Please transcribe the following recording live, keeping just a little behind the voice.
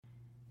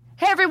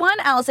Hey everyone,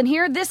 Allison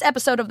here. This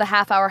episode of the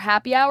Half Hour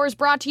Happy Hour is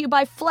brought to you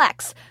by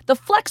Flex. The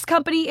Flex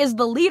Company is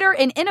the leader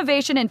in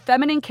innovation in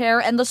feminine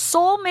care and the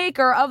sole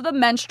maker of the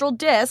menstrual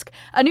disc,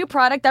 a new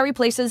product that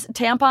replaces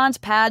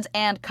tampons, pads,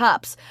 and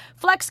cups.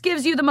 Flex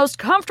gives you the most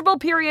comfortable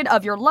period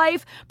of your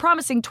life,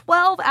 promising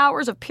 12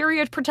 hours of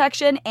period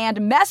protection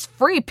and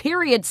mess-free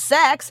period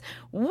sex.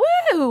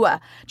 Woo!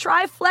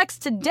 Try Flex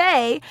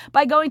today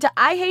by going to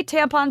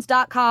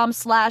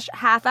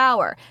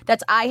IHateTampons.com/half-hour.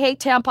 That's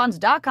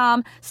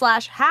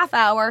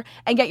IHateTampons.com/half-hour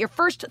and get your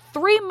first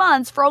 3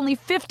 months for only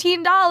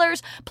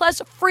 $15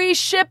 plus free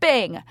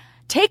shipping.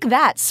 Take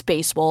that,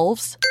 Space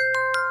Wolves.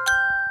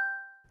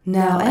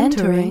 Now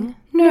entering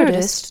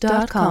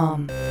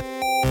Nerdist.com.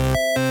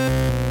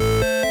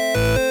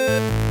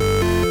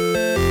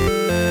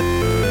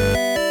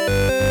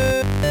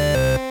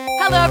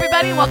 Hello,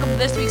 everybody, and welcome to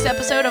this week's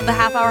episode of the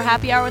Half Hour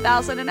Happy Hour with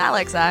Allison and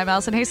Alex. I'm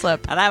Allison Hayslip.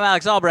 And I'm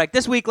Alex Albrecht.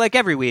 This week, like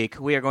every week,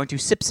 we are going to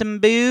sip some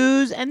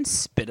booze and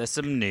spit us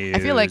some news. I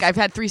feel like I've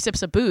had 3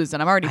 sips of booze,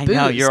 and I'm already boozed. I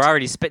know, you're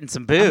already spitting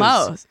some booze.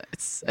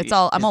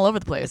 I'm all over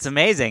the place. It's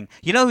amazing.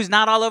 You know who's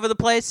not all over the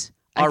place?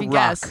 I Our can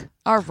rock. guess.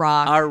 Our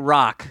rock. Our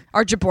rock.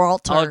 Our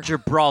Gibraltar. Our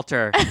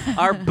Gibraltar.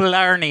 Our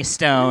Blarney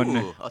Stone.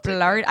 Ooh, I'll take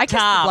Blarney. I kissed the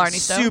Tom, Blarney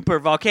Stone. Super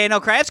Volcano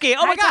Kravsky.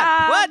 Oh my Hi, God.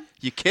 Tom. What?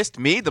 You kissed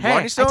me, the Hey,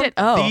 Blarney I Stone? did.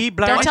 Oh, The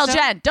Blarney don't tell Stone?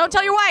 Jen. Don't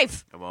tell your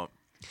wife. I won't.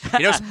 You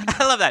know,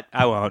 I love that.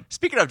 I won't.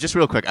 speaking of, just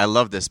real quick, I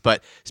love this,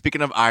 but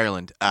speaking of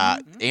Ireland,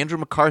 Andrew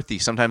McCarthy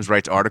sometimes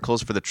writes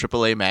articles for the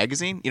AAA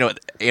magazine. You know,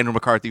 Andrew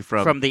McCarthy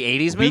from the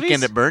 80s movies?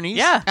 Weekend at Bernie's?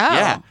 Yeah. Oh.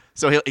 Yeah.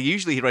 So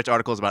he writes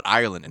articles about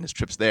Ireland and his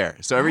trips there.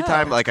 So every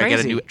time like I get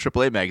a crazy. new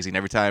AAA magazine,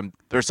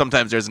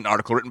 sometimes there's an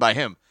article written by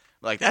him.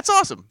 Like, that's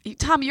awesome.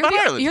 Tom, you're About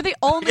the Ireland. you're the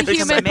only It's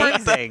human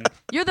Amazing.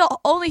 You're the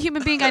only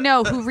human being I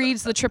know who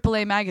reads the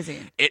AAA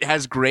magazine. It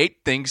has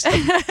great things.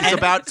 It's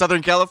about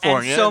Southern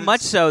California. And so and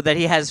much so that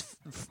he has,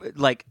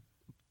 like,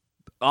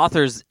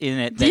 authors in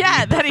it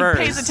that That he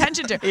prefers. pays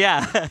attention to.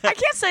 Yeah. I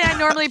can't say I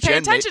normally pay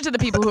Jen attention to the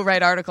people who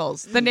write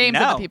articles. The names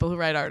of No. the people who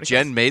write articles.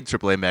 Jen made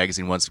AAA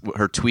magazine once.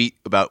 Her tweet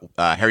about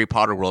Harry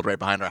Potter World right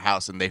behind our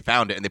house, and they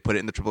found it and they put it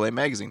in the AAA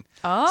magazine.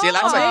 Oh, See,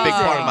 that's like a big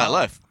part of amazing. my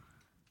life.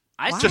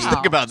 I Just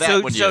think about that.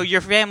 So, when so you,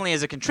 your family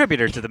is a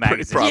contributor to the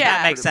magazine. probably.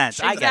 That makes sense.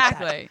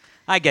 Exactly.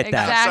 I get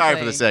that. Exactly. sorry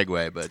for the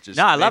segue, but just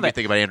No, I love made me it.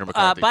 think about Andrew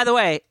McCarthy. By the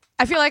way,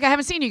 I feel like I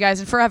haven't seen you guys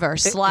in forever.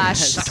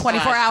 Slash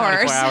 24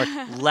 hours. 24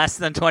 hours. Less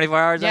than 24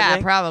 hours, I Yeah,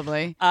 think.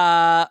 probably.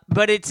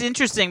 But it's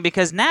interesting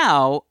because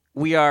now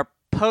we are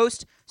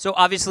post. So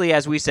obviously,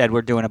 as we said,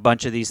 we're doing a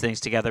bunch of these things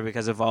together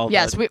because of all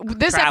Yes, the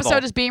this travel.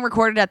 episode is being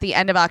recorded at the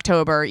end of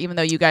October, even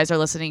though you guys are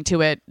listening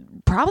to it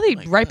probably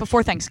right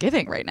before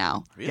Thanksgiving right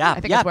now. Yeah, I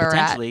think yeah, that's where we're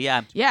at. potentially,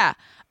 yeah. Yeah.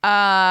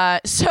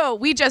 So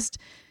we just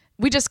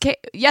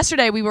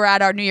yesterday we were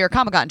at our New York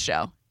Comic Con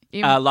show.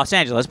 Los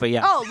Angeles, but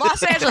yeah. Oh,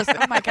 Los Angeles.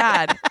 Oh my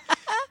God.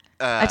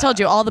 I told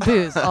you all the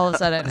booze all of a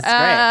sudden.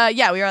 That's great.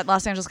 Yeah, we were at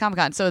Los Angeles Comic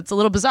Con, so it's a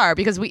little bizarre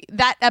because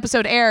that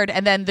episode aired,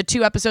 and then the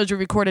 2 episodes were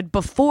recorded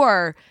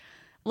before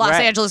Los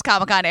Right. Angeles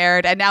Comic Con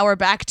aired, and now we're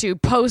back to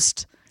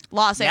post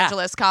Los Yeah.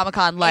 Angeles Comic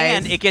Con live.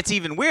 And it gets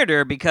even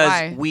weirder because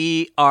Why?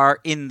 we are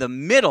in the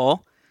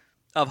middle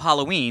of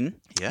Halloween.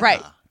 yeah.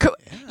 Right.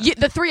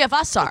 The 3 of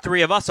us are.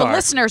 3 of us the are.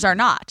 listeners are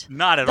not.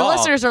 Not at the all.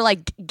 listeners are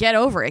like, get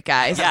over it,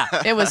 guys. Yeah.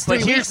 It was 3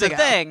 But here's weeks the ago.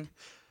 thing.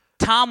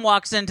 Tom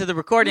walks into the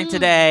recording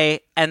today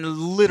and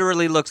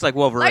literally looks like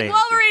Wolverine. Like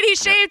Wolverine, he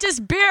shaved his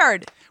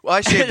beard. Well,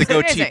 I shaved the It's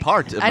goatee amazing.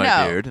 part of I my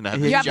know. beard, and I have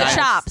You have the giant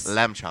chops.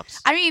 lamb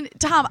chops. I mean,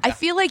 Tom, I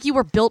feel like you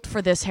were built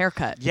for this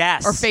haircut.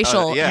 Yes. Or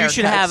facial yeah. You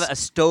should haircuts. have a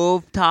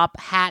stovetop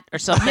hat or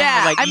something.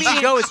 Yeah, like I you mean-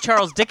 should go as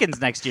Charles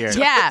Dickens next year.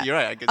 Yeah. You're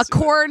right, I can a see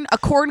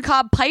that. corn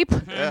cob pipe.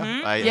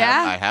 Yeah,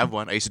 Yeah? I have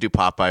one. I used to do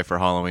Popeye for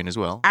Halloween as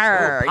well.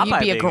 Arr, Popeye you'd be would a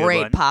be a good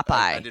great one. Popeye.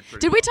 I did pretty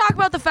Did we talk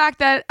about the fact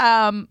that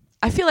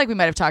I feel like we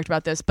might have talked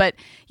about this, but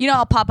you know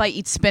how Popeye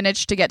eats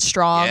spinach to get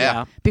strong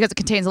Yeah. because it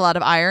contains a lot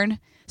of iron?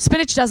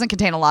 Spinach doesn't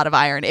contain a lot of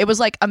iron. It was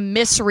like a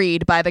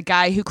misread by the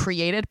guy who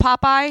created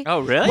Popeye. Oh,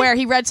 really? Where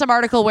he read some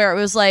article where it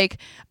was like,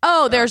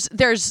 oh, there's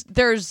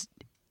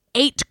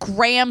 8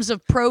 grams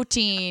of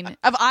protein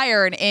of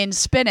iron in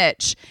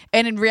spinach,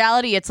 and in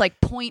reality, it's like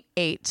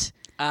 0.8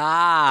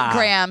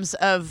 grams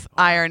of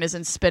iron is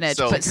in spinach.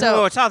 So- but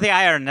Oh, it's all the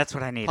iron. That's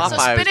what I need. so Popeye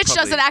was spinach probably-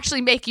 doesn't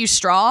actually make you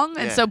strong,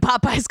 and Yeah. so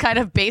Popeye's kind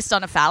of based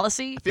on a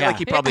fallacy. I feel like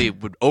he probably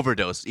would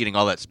overdose eating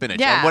all that spinach.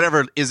 Yeah. Or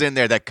whatever is in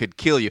there that could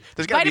kill you.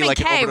 There's got to be Vitamin like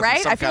an K, overdose of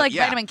right? some I feel kind. like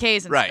Yeah. vitamin K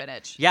is in Right.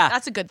 spinach. Yeah.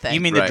 That's a good thing.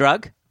 You mean the Right.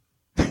 drug?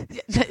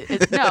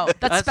 No,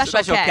 that's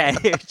special K.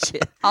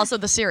 Also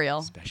the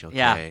cereal. Special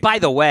Yeah. K. By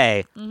the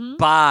way,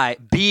 by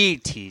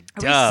BT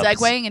Are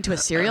Dubs. we segueing into a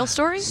cereal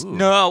story?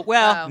 No,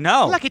 well, Oh.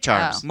 no. Lucky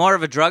Charms. More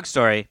of a drug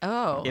story.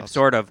 Oh, Yep,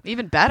 sort of.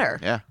 even better.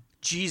 Yeah.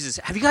 Jesus,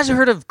 have you guys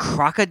heard of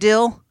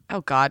crocodile?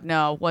 Oh God,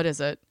 no. What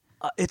is it?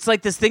 It's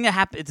like this thing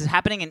that it's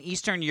happening in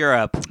Eastern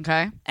Europe,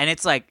 Okay. and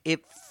it's like it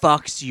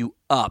fucks you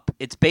up.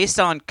 It's based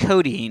on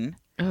codeine.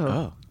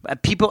 Oh.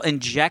 People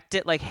inject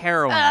it like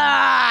heroin,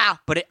 Ah!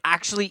 but it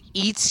actually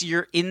eats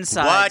your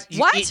insides.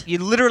 What? What? You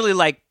literally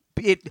like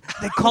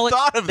They call it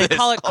thought of they this?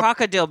 call it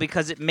crocodile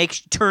because it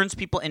turns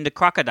people into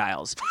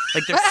crocodiles.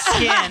 Like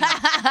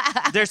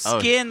their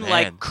skin man.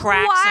 like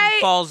cracks Why-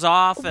 and falls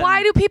off. And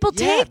Why do people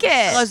take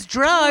it? Cause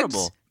drugs.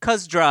 horrible.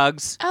 Cause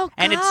drugs. Oh,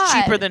 and it's God.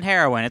 cheaper than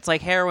heroin. It's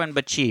like heroin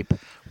but cheap.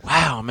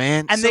 Wow,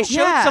 man. And they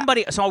showed Yeah.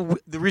 somebody. So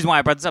the reason why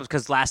I brought this up is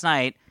because last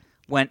night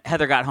when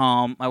Heather got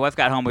home, my wife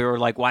got home, we were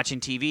like watching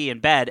TV in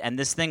bed, and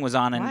this thing was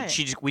on, and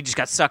Right. we just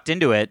got sucked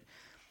into it.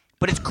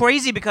 But it's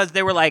crazy because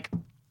they were like,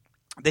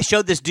 they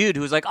showed this dude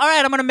who was like, all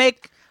right, I'm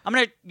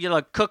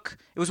gonna cook.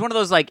 It was one of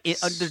those like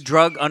the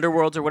drug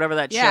underworlds or whatever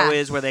that Yeah. show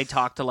is, where they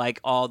talk to like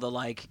all the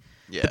like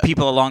Yeah. the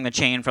people along the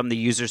chain, from the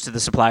users to the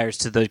suppliers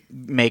to the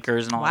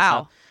makers and all that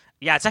Wow. stuff.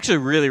 Yeah, it's actually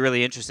really,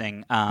 really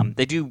interesting.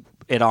 They do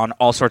it on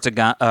all sorts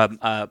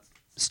of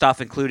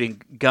stuff,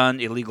 including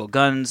illegal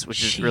guns,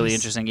 which is really Jeez.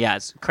 interesting. Yeah,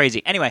 it's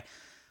crazy. Anyway,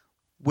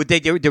 they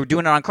were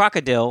doing it on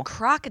crocodile,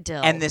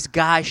 Crocodile. and this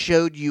guy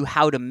showed you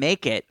how to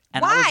make it.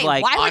 And I Why? was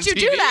like, Why on would you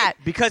do TV? that?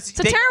 because It's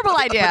a terrible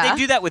idea. But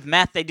they do that with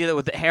meth. They do that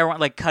with heroin,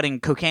 like cutting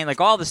cocaine,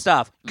 like all the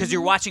stuff. Because Mm-hmm.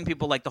 you're watching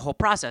people like the whole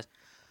process.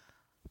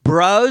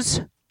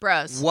 Bros,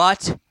 Bros.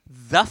 what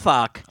the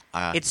fuck?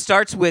 Uh. It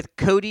starts with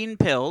codeine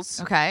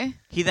pills. Okay.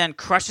 He then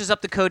crushes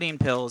up the codeine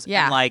pills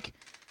Yeah. and like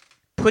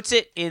puts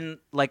it in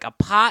like a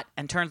pot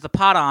and turns the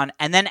pot on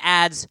and then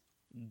adds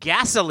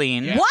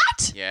gasoline. Yeah.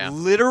 What? Yeah.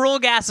 Literal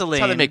gasoline.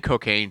 That's how they make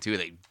cocaine too.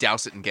 They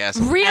douse it in gas.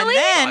 Really? And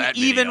then, Oh, that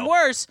even video.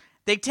 worse,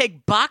 they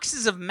take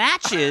boxes of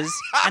matches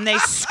and they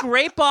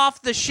scrape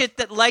off the shit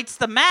that lights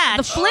the match.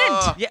 The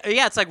flint.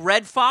 Yeah, it's like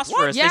red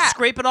phosphorus. Yeah. They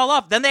scrape it all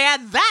off. Then they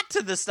add that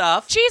to the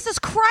stuff. Jesus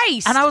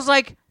Christ. And I was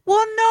like,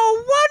 well,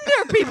 no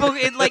wonder people,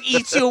 it like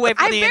eats you away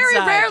from I the very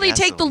inside. rarely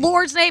take the Gasoline.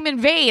 Lord's name in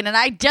vain, and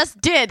I just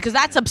did because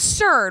that's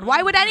absurd.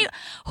 Why would any?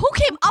 Who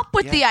came up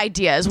with the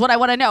idea? Is what I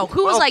want to know.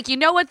 Who was Well, like, you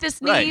know what this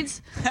right.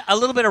 needs? A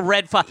little bit of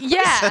red phosphorus.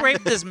 Yeah.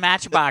 Scrape this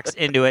matchbox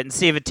into it and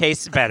see if it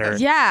tastes better.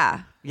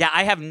 Yeah. Yeah,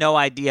 I have no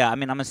idea. I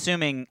mean, I'm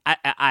assuming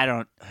I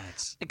don't,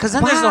 because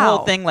then there's the whole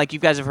Wow. thing. Like you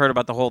guys have heard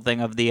about the whole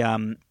thing of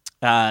the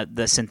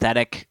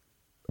synthetic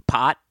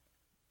pot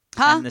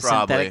Huh? and the Probably.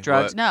 synthetic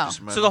drugs. What? No. Just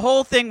remember- So the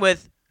whole thing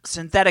with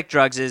synthetic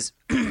drugs is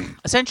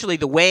essentially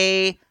the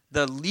way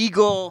the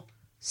legal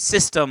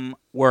system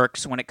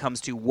works when it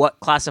comes to what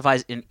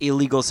classifies an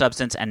illegal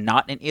substance and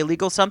not an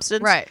illegal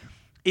substance. Right.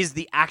 Is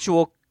the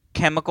actual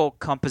chemical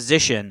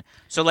composition.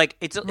 So like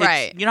it's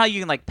Right. you know how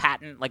you can like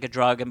patent like a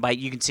drug and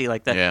you can see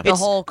like the Yeah. The it's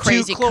whole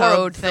crazy code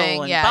 2-chlorophyll thing.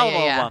 and Yeah, blah, yeah, blah,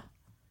 blah, yeah. blah.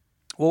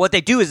 Well, what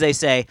they do is they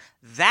say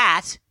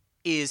that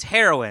is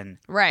heroin.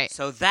 Right.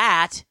 So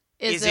that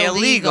Is is illegal.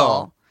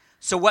 illegal.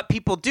 So what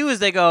people do is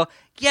they go,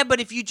 yeah, but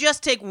if you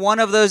just take one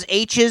of those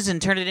H's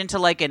and turn it into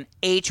like an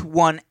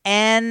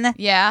H1N,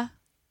 Yeah.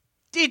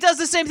 it does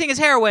the same thing as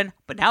heroin,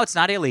 but now it's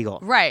not illegal.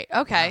 Right.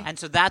 Okay. And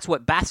so that's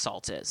what bath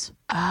salts is.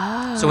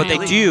 Oh. So what they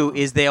do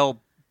is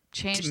they'll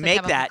change the make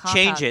chemical that, compound.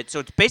 change it. So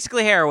it's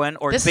basically heroin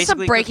or This it's is some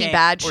basically Breaking cocaine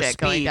Bad or shit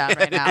going speed. down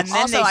right now. And then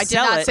also, they I did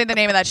sell not it. say the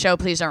name of that show.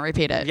 Please don't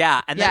repeat it.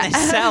 Yeah, and then Yeah.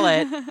 they sell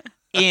it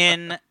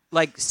in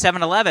like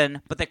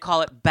 7-Eleven, but they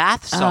call it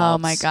bath salts. Oh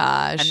my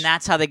gosh. And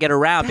that's how they get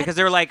around because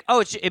they're like,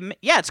 oh,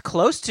 it's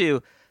close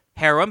to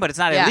heroin, but it's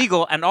not Yeah.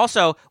 illegal. And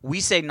also,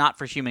 we say not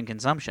for human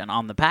consumption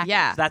on the package.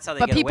 Yeah. That's how they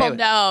but get people away with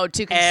know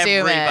to it.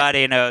 consume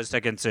Everybody knows to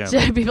consume.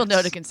 it. People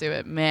know to consume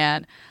it.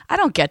 Man, I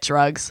don't get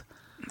drugs.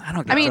 I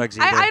don't get I mean, drugs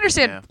either. I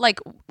understand, Yeah. like,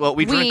 Well,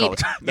 we drink weed. all the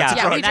time. Yeah,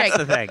 Yeah, we that's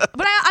drink. the thing.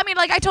 But I mean,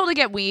 like, I totally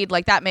get weed.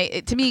 Like, that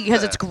to me,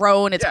 because it's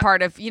grown, it's Yeah.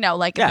 part of,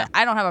 like, Yeah.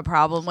 I don't have a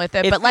problem with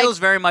it. It but, feels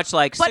like, very much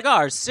like but-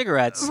 cigars,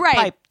 cigarettes, Right.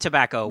 pipe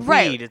tobacco,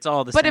 Right. weed. It's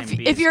all the but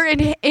same.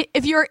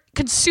 if you're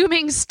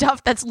consuming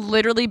stuff that's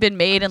literally been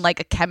made in,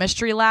 like, a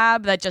chemistry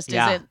lab that just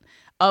Yeah. isn't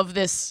of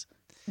this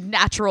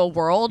natural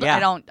world, Yeah.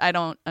 I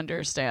don't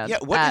understand. Yeah,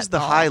 what at is the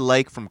all. high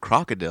like from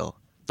crocodile?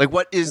 Like,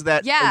 what is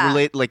that? Yeah.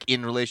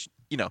 In relation,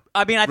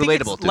 I mean, I think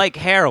relatable it's to. like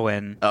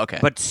heroin, Oh, okay.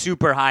 but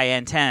super high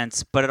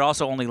intense. But it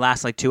also only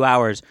lasts like 2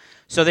 hours.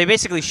 So they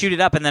basically shoot it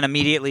up, and then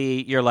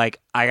immediately you're like,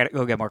 I gotta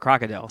go get more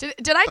crocodile. Did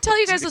I tell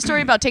you guys the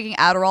story about taking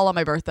Adderall on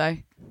my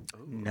birthday?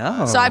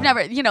 No. So I've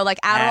never, like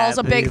Adderall's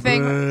a big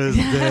thing.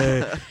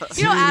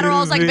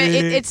 Adderall's like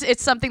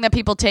it's something that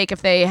people take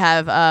if they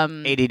have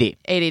ADD.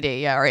 ADD,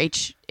 yeah, or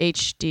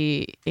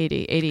HD,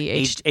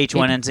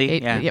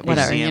 H1NC, yeah,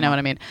 whatever, HCM. you know what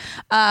I mean.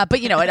 But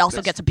it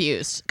also gets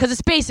abused because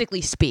it's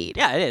basically speed.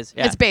 Yeah, it is.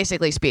 Yeah. It's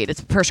basically speed.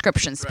 It's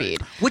prescription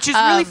speed. Which is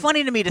really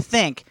funny to me to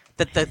think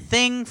that the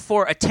thing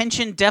for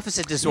attention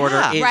deficit disorder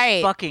Yeah. is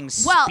Right. fucking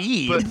Well,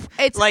 speed.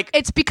 but-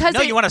 It's because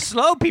no, you want to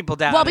slow people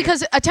down. well,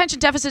 because attention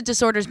deficit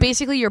disorder is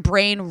basically your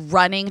brain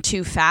running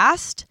too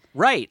fast.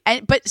 right.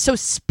 But so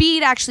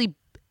speed actually,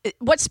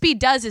 what speed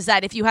does is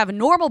that if you have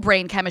normal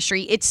brain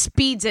chemistry, it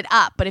speeds it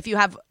up. But if you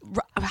have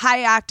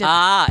high active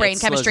brain it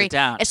slows chemistry, it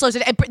down. it slows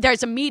it.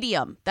 There's a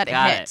medium that it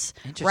Got it. hits,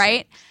 Interesting.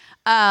 right?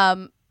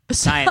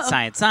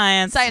 Science.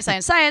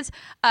 Science.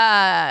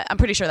 I'm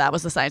pretty sure that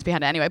was the science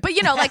behind it anyway. But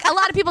like a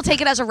lot of people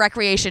take it as a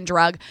recreation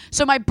drug.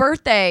 So my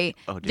birthday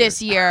dear.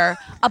 this year,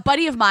 a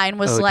buddy of mine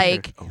was Oh, dear.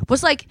 like,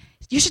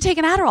 you should take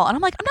an Adderall. And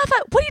I'm like,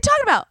 what are you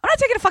talking about? I'm not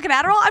taking a fucking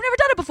Adderall. I've never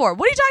done it before.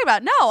 What are you talking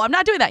about? No, I'm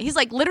not doing that. He's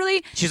like,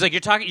 literally. She's like,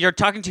 you're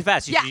talking too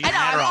fast. You Yeah, should use I know.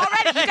 I'm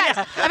Adderall. already, you guys,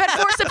 I've had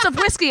 4 sips of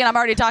whiskey and I'm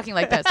already talking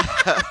like this.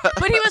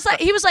 But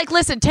he was like,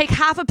 listen, take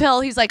half a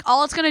pill. He's like,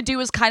 all it's going to do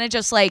is kind of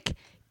just like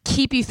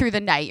keep you through the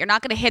night. You're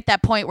not going to hit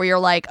that point where you're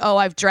like, oh,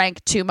 I've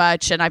drank too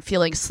much and I'm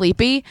feeling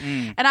sleepy.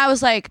 And I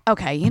was like,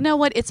 okay, you know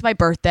what? It's my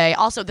birthday.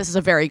 Also, this is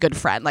a very good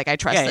friend. Like, I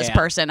trust this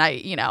person.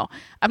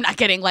 I'm not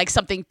getting like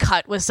something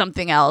cut with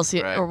something else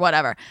or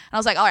whatever. And I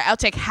was like, all right, I'll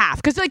take half.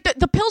 Because like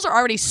the pills are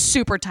already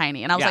super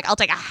tiny. And I was like, I'll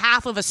take a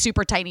half of a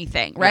super tiny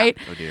thing, right?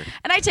 Oh, dear.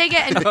 And I take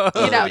it and,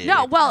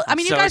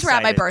 you So guys were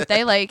at my excited.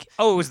 birthday. Like,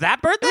 Oh, it was that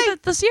birthday? it was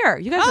this year.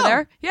 You guys were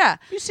there. Yeah.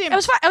 You seem- It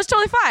was fine. It was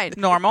totally fine.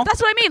 Normal. That's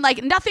what I mean.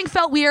 Like, nothing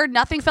felt weird.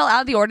 Nothing felt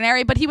out of the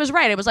ordinary. But he was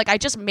right. It was like, I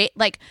just made,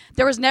 like,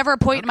 there was never a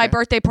point in my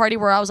birthday party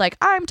where I was like,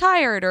 I'm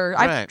tired or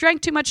I Right.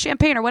 drank too much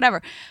champagne or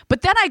whatever.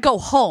 But then I go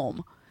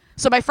home.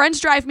 So my friends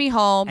drive me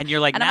home. And you're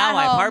like, and I'm now at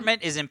my home.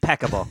 apartment is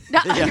impeccable. No,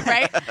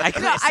 right? I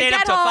No, stayed up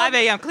get till home. 5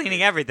 a.m.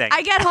 cleaning everything.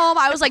 I get home.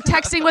 I was like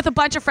texting with a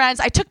bunch of friends.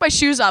 I took my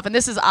shoes off, and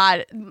this is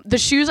odd. The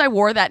shoes I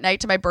wore that night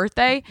to my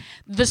birthday,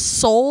 the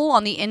sole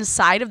on the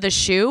inside of the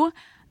shoe,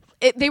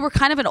 they were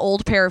kind of an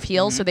old pair of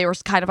heels, so they were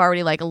kind of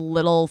already like a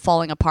little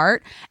falling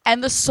apart.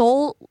 And the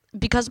sole,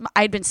 because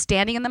I'd been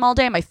standing in them all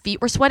day and my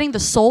feet were sweating, the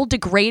sole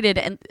degraded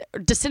and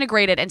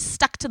disintegrated and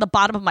stuck to the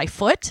bottom of my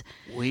foot.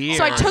 Weird.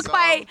 So I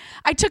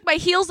took my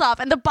heels off,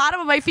 and the bottom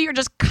of my feet are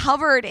just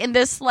covered in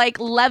this like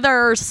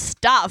leather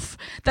stuff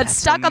that's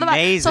stuck on the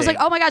bottom. So I was like, amazing.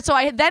 oh my god! So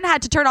I then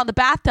had to turn on the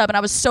bathtub, and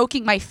I was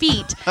soaking my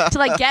feet to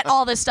like get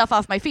all this stuff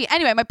off my feet.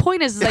 Anyway, my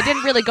point is I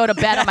didn't really go to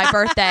bed on my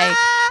birthday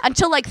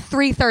until like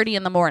 3:30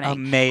 in the morning.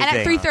 Amazing. And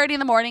at 3:30 in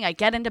the morning, I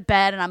get into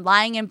bed and I'm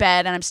lying in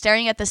bed and I'm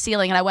staring at the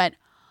ceiling, and I went,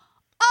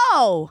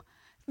 oh.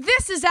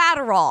 This is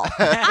Adderall.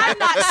 I'm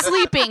not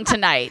sleeping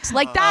tonight.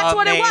 Like, that's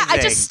what it was. I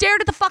Amazing. just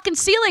stared at the fucking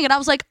ceiling and I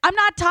was like, I'm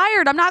not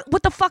tired.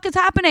 What the fuck is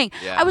happening?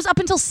 Yeah. I was up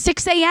until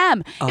 6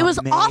 a.m. It was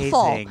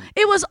awful. Amazing.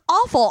 It was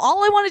awful.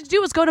 All I wanted to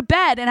do was go to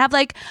bed and have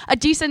like a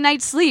decent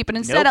night's sleep. And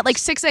instead Nope. at like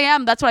 6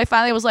 a.m., that's when I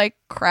finally was like,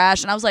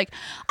 crash. And I was like,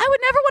 I would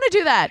never want to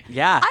do that.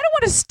 Yeah. I don't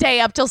want to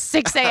stay up till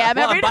 6 a.m.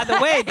 Well, every and by night.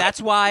 the way,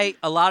 that's why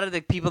a lot of the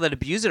people that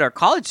abuse it are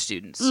college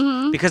students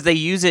Mm-hmm. because they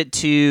use it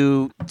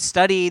to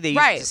study, they use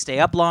Right. it to stay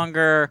up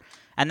longer,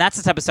 and that's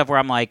the type of stuff where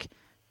I'm like,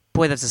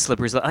 boy, that's a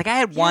slippery slope. Like I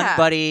had one Yeah.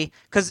 buddy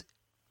because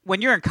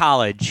when you're in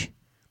college,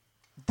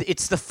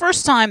 it's the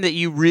first time that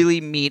you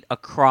really meet a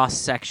cross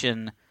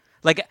section,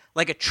 like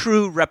a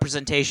true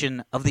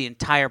representation of the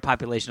entire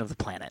population of the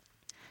planet.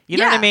 You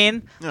know what I Yeah.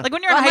 mean? Like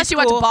when you're Well, in high unless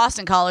school, you went to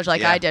Boston College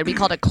like Yeah. I did. We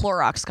called it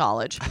Clorox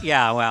College.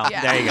 Yeah, well,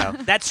 Yeah. there you go.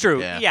 That's true.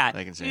 Yeah, Yeah,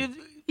 I can see.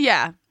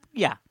 Yeah.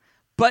 Yeah,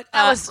 but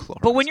was-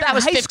 but when you're that in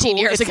was high 15 school,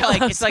 years it's ago.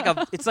 like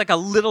it's like a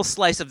little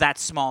slice of that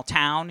small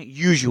town.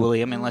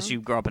 Usually, I mean, unless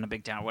you grow up in a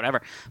big town or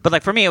whatever. But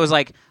like for me, it was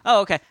like,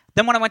 oh, okay.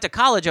 Then when I went to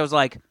college, I was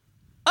like,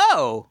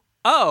 oh,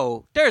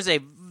 there's a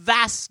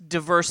vast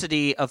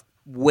diversity of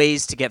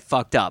ways to get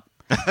fucked up.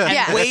 And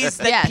Yes. ways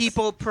that Yes.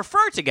 people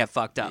prefer to get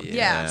fucked up.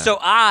 Yeah. So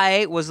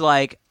I was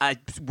like, I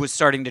was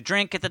starting to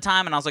drink at the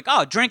time, and I was like,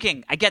 oh,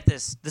 drinking, I get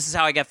this. This is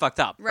how I get fucked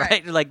up.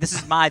 Right. Like, this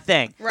is my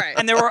thing. Right.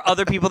 And there were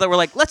other people that were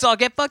like, let's all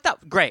get fucked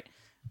up. Great.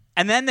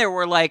 And then there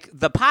were like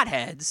the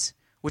potheads,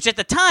 which at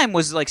the time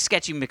was like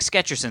Sketchy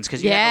McSketchersons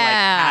because you had to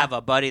Yeah. like have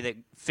a buddy that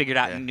figured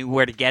out and knew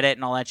where to get it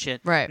and all that shit.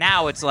 Right.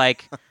 Now it's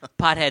like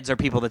potheads are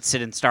people that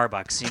sit in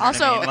Starbucks. You know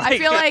Also, what I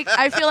mean?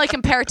 I feel like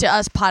compared to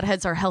us,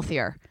 potheads are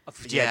healthier.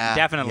 yeah, Yeah,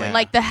 definitely. yeah.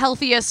 Like the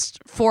healthiest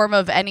form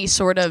of any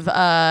sort of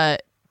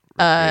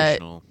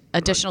Recreational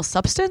additional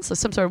substance, or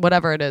some sort of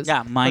whatever it is.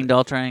 Yeah, mind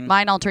altering.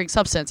 Mind altering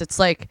substance. It's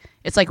like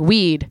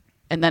weed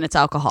and then it's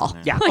alcohol.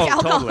 Yeah, Like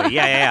alcohol. totally.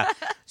 Yeah.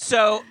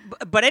 So,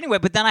 but anyway,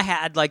 but then I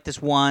had like this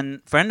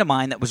one friend of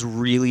mine that was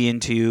really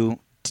into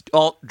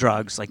alt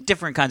drugs, like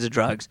different kinds of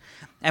drugs,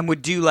 and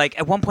would do like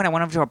at one point I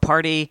went over to a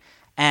party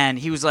and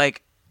he was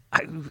like, I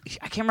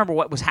can't remember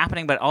what was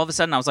happening, but all of a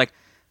sudden I was like,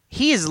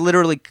 he is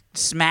literally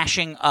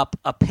smashing up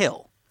a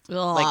pill,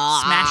 like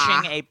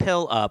smashing a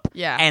pill up,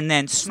 Yeah. and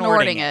then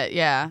snorting it.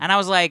 Yeah. And I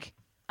was like,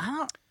 I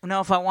don't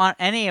know if I want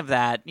any of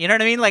that. You know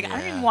what I mean? Like, I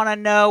didn't want to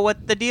know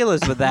what the deal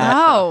is with that.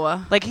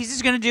 No. Like, he's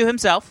just going to do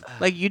himself.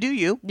 Like, you do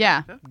you.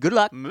 Yeah. Good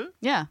luck.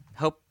 Yeah.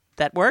 Hope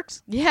that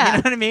works. Yeah. You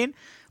know what I mean?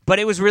 But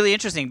it was really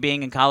interesting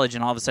being in college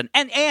and all of a sudden.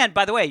 And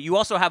by the way, you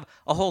also have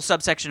a whole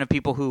subsection of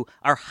people who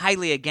are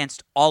highly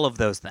against all of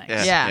those things.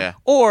 Yeah.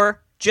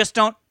 Or just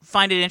don't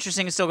find it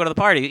interesting and still go to the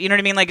party. You know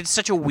what I mean? Like, it's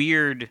such a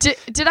weird...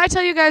 Did I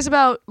tell you guys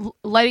about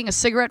lighting a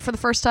cigarette for the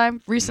first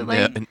time recently?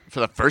 Yeah, and for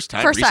the first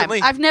time First recently?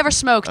 time. I've never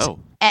smoked Oh.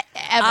 ever.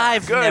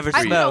 I've never for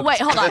you. smoked. Wait,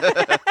 hold on.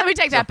 Let me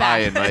take that high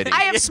back. and mighty.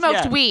 I have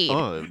smoked Yeah. weed,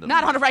 Oh,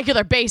 not on a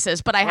regular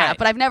basis, but I have. Right.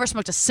 But I've never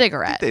smoked a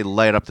cigarette. They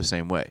light up the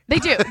same way. They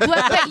do.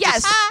 But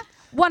yes.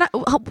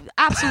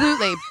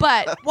 Absolutely.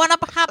 But One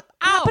up, hop,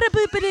 out.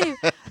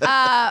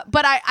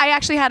 But I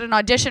actually had an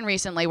audition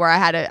recently where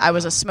I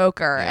was a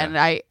smoker and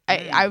I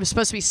was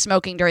supposed to be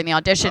smoking during the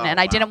audition and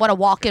I didn't want to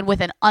walk in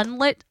with an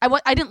unlit.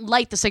 I didn't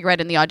light the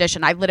cigarette in the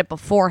audition. I lit it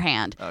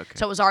beforehand,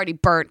 so it was already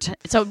burnt.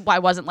 So I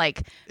wasn't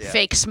like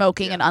fake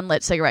smoking an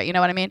unlit cigarette. You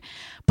know what I mean?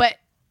 But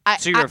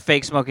So you were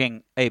fake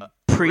smoking a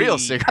real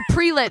cigarette. a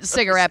pre-lit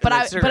cigarette, but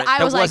I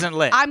was like, wasn't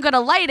lit. I'm gonna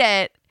light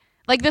it.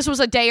 Like this was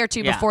a day or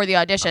two before the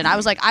audition. I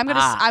was like, I'm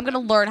gonna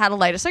learn how to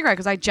light a cigarette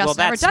because I just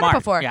never that's done smart. it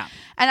before. Yeah.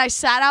 And I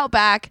sat out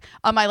back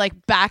on my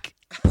like back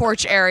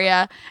porch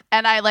area,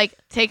 and I like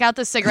take out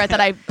the cigarette that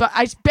I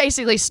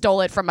basically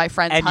stole it from my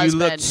friend's And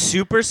husband. you looked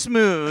super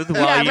smooth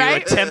while you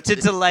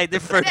attempted to light the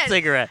first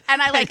cigarette. And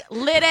I like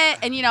lit it,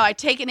 and I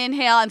take an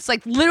inhale, and it's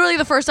like literally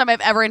the first time I've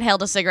ever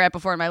inhaled a cigarette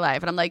before in my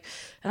life. And I'm like,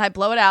 and I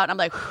blow it out, and I'm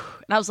like, and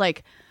I was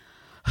like.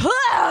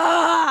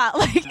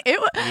 Like it,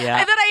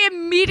 and then I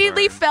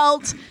immediately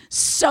felt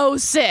so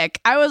sick.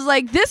 I was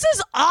like, "This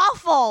is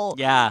awful.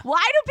 Yeah. Why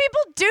do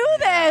people do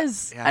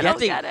this? I don't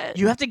get it."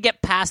 You have to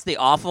get past the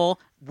awful.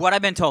 What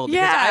I've been told,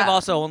 because Yeah. I've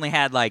also only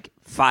had like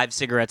 5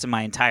 cigarettes in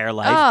my entire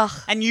life, Ugh.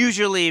 and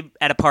usually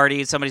at a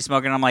party, somebody's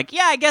smoking. I'm like,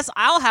 yeah, I guess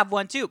I'll have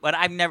one too, but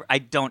I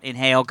don't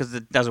inhale because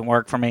it doesn't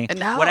work for me.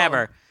 No.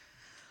 Whatever.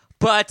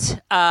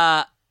 But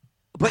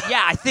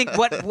yeah, I think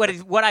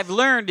what I've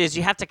learned is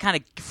you have to kind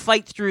of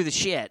fight through the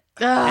shit,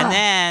 and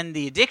then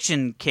the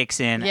addiction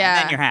kicks in, and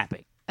then you're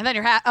happy. And then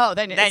you're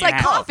then it's you're like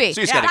happy. coffee. So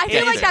you just gotta I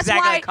feel get like it. that's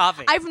Exactly why like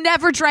coffee. I've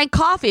never drank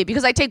coffee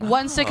because I take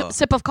one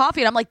sip of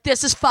coffee and I'm like,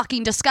 this is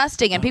fucking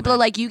disgusting. And people are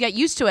like, you get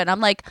used to it. And I'm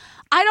like,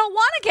 I don't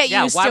want to get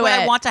used why to would it.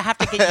 I want to have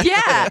to get used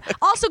Yeah.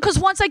 Also, because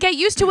once I get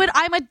used to it,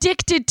 I'm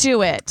addicted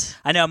to it.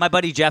 I know my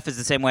buddy Jeff is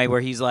the same way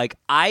where he's like,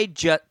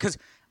 because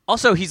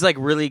also he's like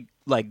really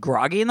like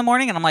groggy in the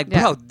morning, and I'm like,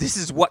 bro, this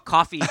is what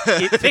coffee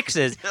it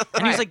fixes.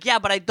 And he's like, yeah,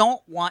 but I don't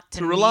want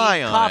to rely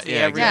need on coffee it. Yeah,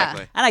 every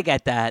exactly. And I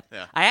get that.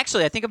 Yeah. I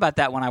think about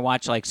that when I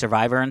watch like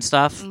Survivor and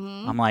stuff.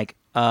 I'm like,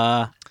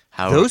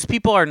 those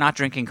people are not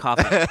drinking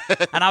coffee.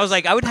 And I was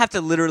like, I would have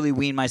to literally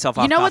wean myself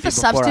off. You know what coffee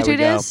the before I would substitute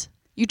go. is?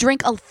 You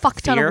drink a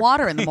fuck ton Fear? of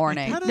water in the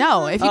morning.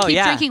 No, if you Oh, keep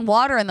yeah. drinking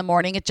water in the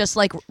morning, it just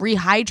like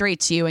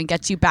rehydrates you and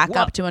gets you back Well,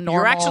 up to a normal.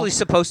 You're actually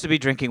supposed to be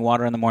drinking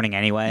water in the morning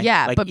anyway.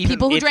 yeah, Like, but even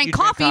people who if drink you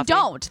coffee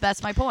don't.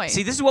 That's my point.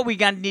 See, this is what we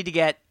need to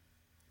get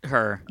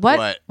her. what?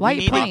 What? Why are We you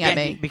need to pointing at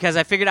get- me? Because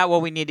I figured out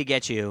what we need to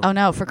get you. Oh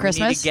no, for We need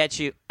Christmas. to get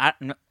you,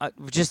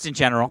 just in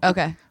general.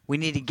 Okay. We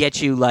need to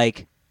get you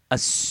like a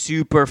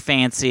super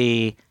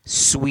fancy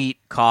sweet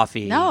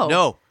coffee.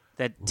 No.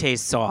 That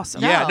tastes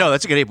awesome. Yeah, no,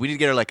 that's a good idea. We need to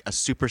get her like a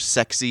super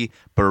sexy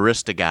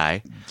barista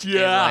guy.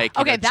 Yeah. And, like,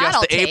 Okay, just that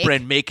I'll the take.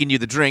 apron making you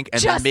the drink,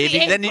 and Just then the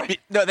maybe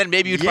then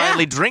maybe you'd Yeah.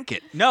 finally drink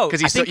it. No,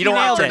 because I think you don't you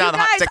want to nailed turn it. down the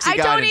hot Guys, sexy I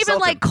guy don't and even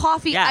insult like him.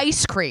 coffee Yeah.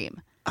 ice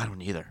cream. I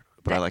don't either,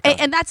 but I like coffee.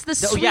 And that's the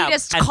Oh, yeah.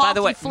 sweetest And coffee by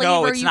the way, flavor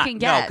no, it's you not. can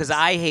get. No, because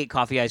I hate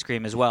coffee ice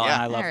cream as well, Yeah.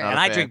 and I love it. Not And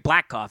a I fan. drink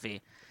black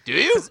coffee. Do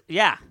you?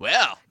 Yeah.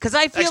 Well, Because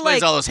I that feel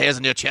explains like all those hairs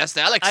on your chest,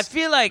 Alex. I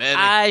feel like Maybe.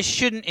 I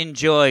shouldn't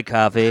enjoy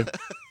coffee.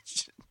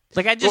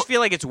 Like I just feel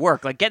like it's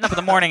work. Like getting up in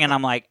the morning and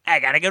I'm like, I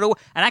gotta go to work.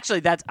 And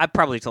actually, I've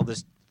probably told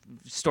this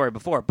story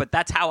before, but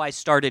that's how I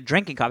started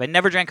drinking coffee. I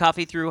never drank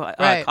coffee through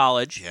Right.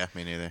 college Yeah,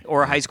 me neither.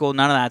 or high school,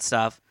 none of that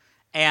stuff.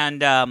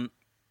 And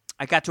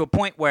I got to a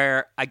point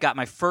where I got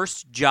my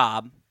first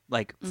job,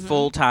 like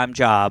full-time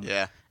job.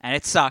 Yeah. And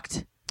it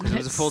sucked. 'Cause it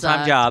was a It full-time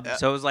sucked. job. Yeah.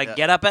 So it was like Yeah.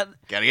 get up at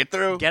Gotta get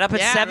through. Yeah.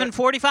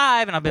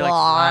 7:45, and I'll be like,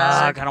 Blah.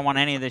 fuck, I don't want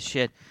any of this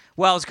shit.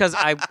 Well, it's because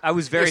I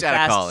was very Just out of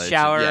fast college,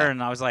 shower, yeah.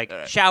 and I was like, All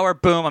right. shower,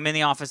 boom, I'm in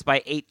the office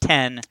by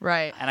 8:10.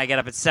 Right. And I get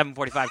up at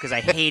 7:45 because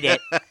I hate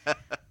it.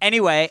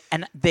 Anyway,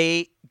 and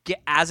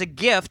as a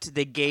gift,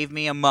 they gave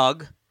me a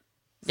mug.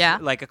 Yeah.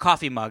 Like a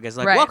coffee mug. It's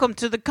like, Right. welcome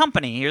to the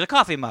company. Here's a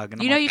coffee mug.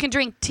 And You I'm know like, you can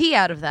drink tea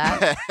out of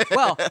that.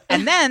 well,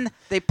 and then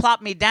they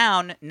plopped me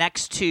down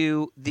next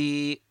to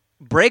the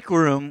break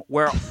room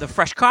where the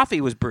fresh coffee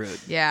was brewed.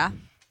 Yeah.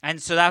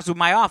 And so that was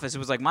my office. It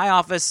was like my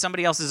office,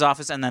 somebody else's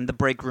office, and then the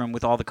break room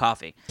with all the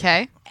coffee.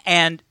 Okay.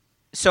 And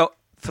so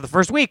for the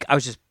first week, I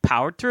was just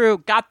powered through,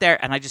 got there,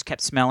 and I just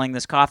kept smelling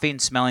this coffee and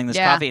smelling this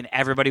Yeah. coffee, and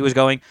everybody was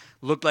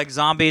looked like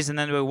zombies, and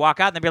then they would walk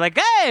out and they'd be like,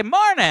 hey,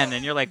 morning!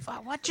 And you're like,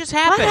 what just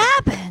happened? What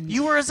happened?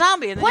 You were a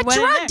zombie. And then What you went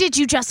in drug there. did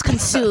you just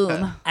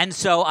consume? And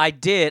so I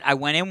did. I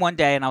went in one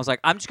day, and I was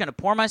like, I'm just going to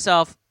pour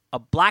myself a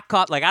black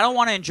coffee. Like, I don't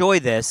want to enjoy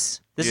this.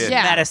 This is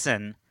Yeah.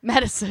 medicine.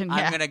 Medicine. Yeah.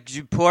 I'm going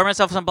to pour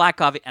myself some black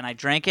coffee, and I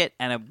drank it,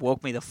 and it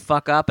woke me the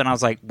fuck up, and I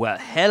was like, well,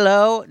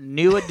 hello,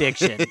 new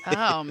addiction.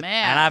 Oh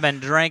man. And I've been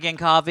drinking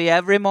coffee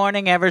every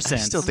morning ever I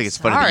since. still think it's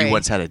funny that sorry. you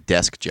once had a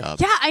desk job.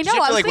 Yeah, I Did know.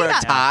 you have I to, was like, wear a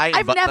thinking that. tie and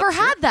I've button-up never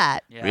shirt? had that.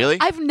 Yeah. Really?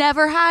 I've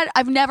never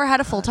had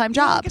a full-time I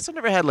job. guess I've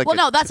never had like. Well, a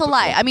no, that's a typical-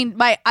 lie. I mean,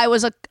 I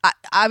was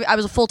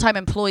a full-time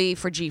employee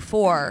for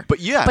G4.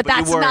 But yeah, but but you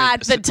that's weren't-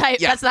 not the type.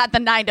 yeah. That's not the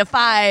 9 to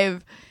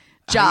 5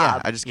 job.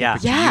 Yeah, I just Yeah.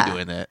 can't picture Yeah. you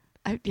doing that.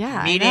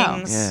 Yeah,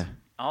 Meetings. Yeah.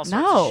 All sorts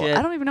No, of shit.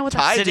 I don't even know what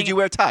Ties? that. Did you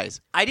wear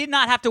ties? I did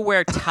not have to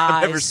wear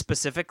ties never-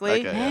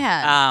 specifically. Okay.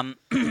 Man.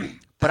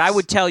 But I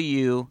would tell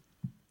you,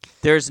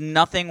 there's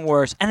nothing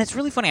worse. And it's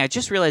really funny. I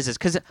just realized this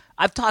because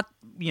I've talked,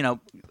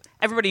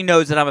 everybody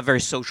knows that I'm a very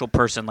social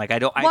person. Like I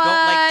don't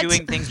like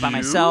doing things by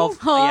myself.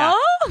 Huh?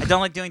 Yeah, I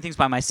don't like doing things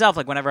by myself.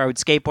 Like whenever I would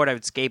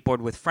skateboard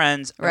with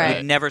friends. I Right.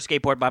 would never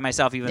skateboard by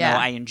myself, even Yeah. though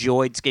I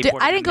enjoyed skateboarding.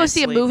 Dude, I didn't go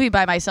see a immensely. movie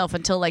by myself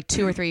until like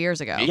 2 or 3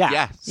 years ago.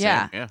 Yeah. Same,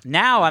 Yeah.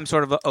 Now I'm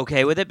sort of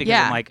okay with it because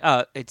Yeah. I'm like,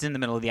 oh, it's in the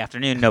middle of the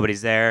afternoon,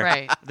 nobody's there.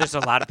 Right. There's a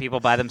lot of people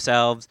by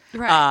themselves.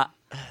 Right.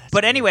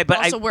 But anyway, but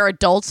Also, we're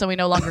adults, so we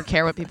no longer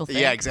care what people think.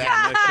 Yeah,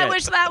 exactly. No I shit.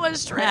 wish that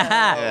was true.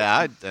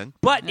 Yeah, done.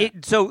 But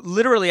so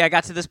literally, I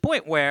got to this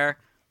point where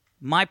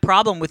my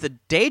problem with a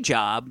day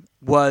job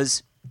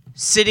was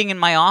sitting in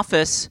my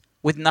office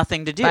with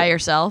nothing to do. By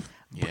yourself.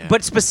 Yeah.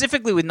 But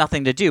specifically with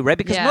nothing to do, right?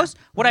 Because Yeah.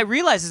 what I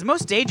realize is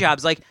most day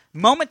jobs, like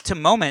moment to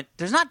moment,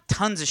 there's not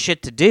tons of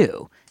shit to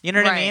do. You know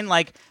what I Right. mean?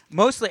 Like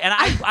mostly, and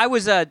I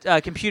was a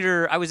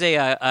computer, I was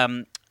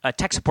a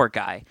tech support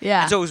guy.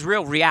 Yeah. And so it was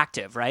real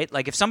reactive, right?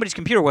 Like if somebody's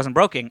computer wasn't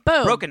broken,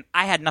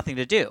 I had nothing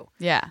to do.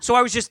 Yeah. So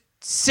I was just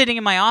sitting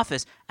in my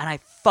office, and I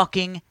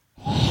fucking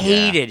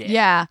hated it.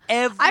 Yeah.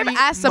 Every I've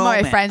asked some of my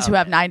moment friends who of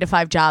have it.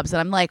 9-to-5 jobs, and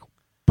I'm like,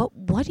 but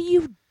what do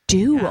you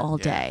do all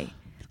day?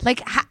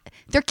 Like,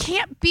 there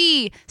can't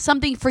be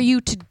something for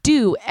you to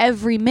do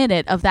every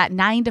minute of that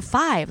 9 to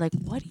 5. Like,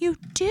 what do you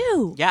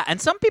do? Yeah, and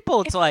some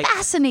people it's like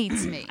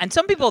Fascinates me. and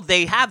some people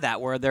they have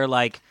that where they're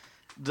like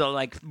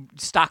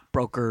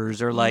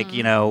stockbrokers or like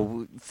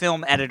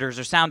film editors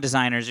or sound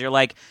designers. You're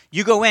like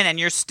you go in and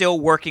you're still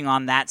working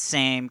on that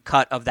same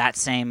cut of that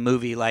same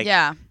movie. Like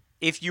Yeah.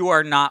 if you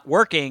are not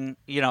working,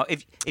 if you're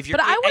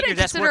But I at your wouldn't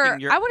desk consider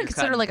working, I wouldn't you're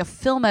consider cutting. like a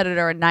film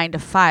editor a 9 to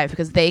 5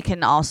 because they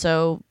can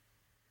also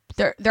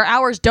their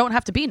hours don't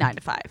have to be 9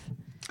 to 5.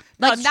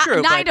 No, Like it's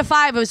true, 9 but- to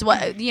 5 is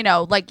what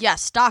like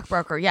yes,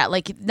 stockbroker. Yeah,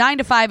 like 9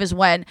 to 5 is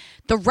when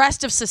the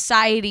rest of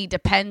society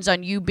depends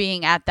on you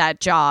being at that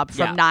job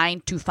from Yeah.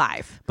 9 to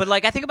 5. But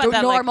like I think about the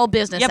that normal like,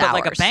 business Yeah, but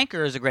like a hours.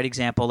 banker is a great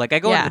example. Like I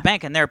go Yeah. into the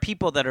bank and there are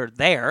people that are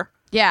there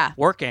Yeah.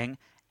 working,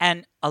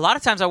 and a lot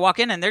of times I walk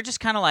in and they're just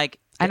kind of like.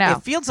 I know.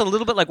 It feels a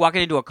little bit like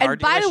walking into a car And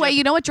by the dealership way,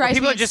 you know what where drives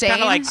people me are just kind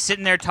of like insane?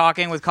 sitting there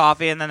talking with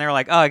coffee, and then they're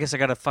like, "Oh, I guess I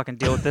got to fucking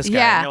deal with this guy."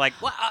 Yeah. And you're like,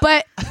 "What?"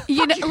 But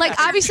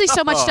like obviously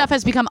so much stuff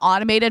has become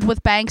automated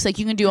with banks. Like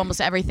you can do almost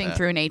everything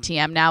through an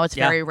ATM now. It's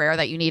Yeah. very rare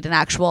that you need an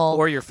actual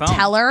Or your phone.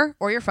 teller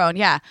or your phone.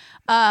 Yeah.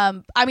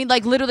 I mean,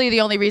 like literally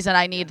the only reason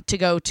I need to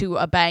go to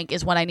a bank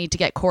is when I need to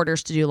get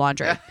quarters to do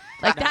laundry.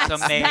 Like that's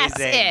amazing.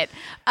 it.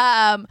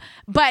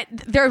 But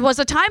there was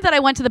a time that I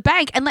went to the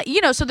bank and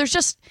so there's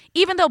just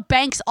even though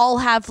banks all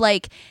have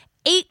like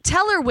 8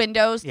 teller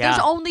windows, Yeah.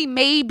 there's only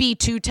maybe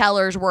 2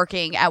 tellers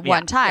working at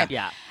one time.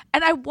 Yeah.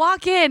 And I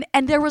walk in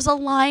and there was a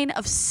line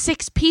of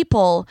 6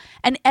 people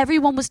and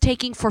everyone was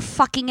taking for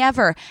fucking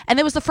ever. And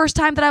it was the first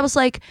time that I was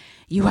like,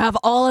 you have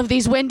all of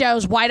these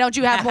windows. Why don't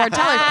you have more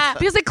tellers?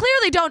 Because they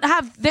clearly don't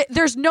have,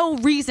 there's no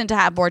reason to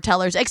have more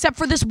tellers except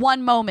for this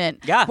one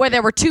moment where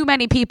there were too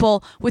many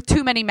people with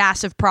too many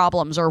massive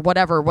problems or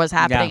whatever was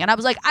happening. Yeah. And I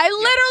was like, I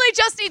literally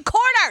just need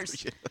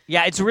quarters.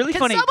 Yeah, it's really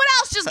Can funny. someone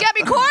else just get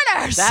me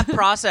quarters? That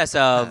process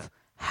of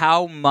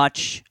how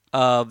much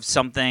of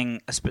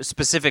something,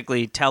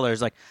 specifically tellers,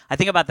 like I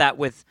think about that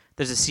with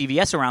there's a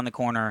CVS around the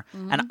corner,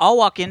 and I'll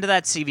walk into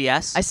that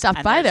CVS. I stopped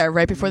and by there's- there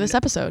right before this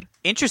episode.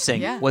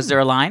 Interesting. Yeah. Was there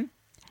a line?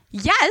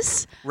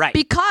 Yes. Right.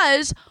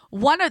 Because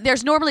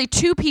there's normally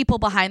 2 people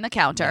behind the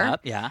counter.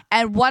 Yep, yeah.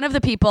 And one of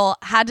the people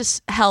had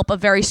to help a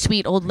very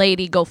sweet old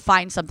lady go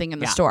find something in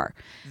the Yeah. store.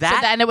 That-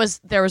 so then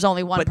there was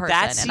only one But person.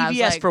 that and I was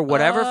CVS, like, for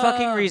whatever "Oh."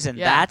 fucking reason,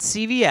 Yeah. that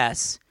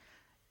CVS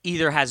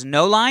either has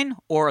no line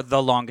or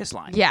the longest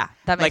line. Yeah,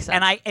 that makes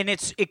sense. And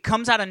it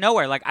comes out of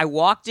nowhere. Like I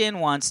walked in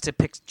once to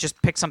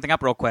pick something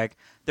up real quick.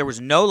 There was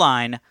no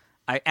line,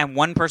 and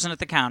one person at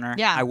the counter.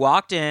 Yeah. I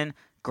walked in,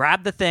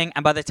 grabbed the thing,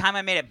 and by the time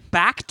I made it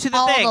back to the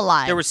All thing, the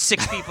line. there was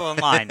 6 people in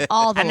line.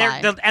 All the and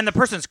line. and the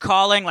person's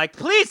calling like,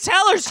 "Please,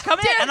 tellers, come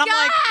in!" And I'm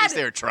like, At least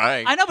they were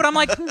trying. I know, but I'm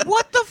like,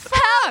 what the fuck?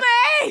 Help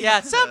me! Yeah,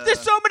 there's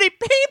so many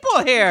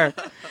people here.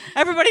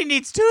 Everybody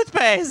needs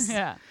toothpaste.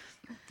 Yeah.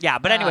 Yeah,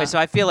 but anyway, so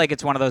I feel like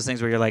it's one of those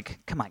things where you're like,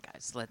 come on,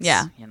 guys, let's.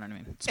 Yeah. You know what I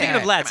mean? Speaking Yeah,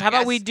 of let's, come how on, about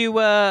guys. we do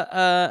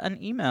an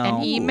email?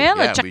 An email?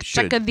 yeah, a we check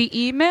should. of the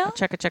email?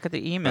 Check at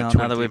the email About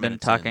now that we've 23 been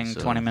minutes talking in,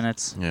 so- 20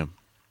 minutes. Yeah.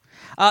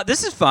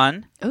 This is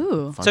fun.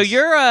 Ooh. So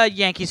you're a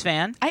Yankees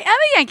fan. I am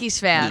a Yankees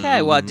fan.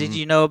 Okay, well, did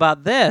you know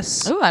about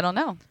this? Ooh, I don't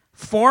know.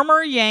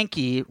 Former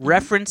Yankee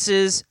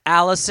references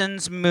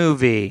Allison's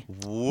movie.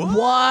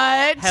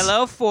 What?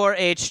 Hello,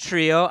 4-H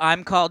trio.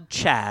 I'm called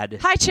Chad.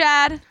 Hi,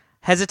 Chad.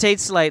 Hesitate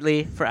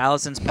slightly for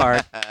Allison's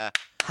part.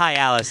 Hi,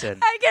 Allison.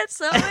 I get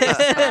so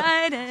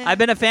excited. I've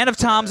been a fan of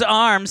Tom's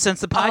Arms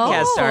since the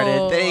podcast Oh.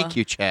 started. Thank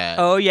you, Chad.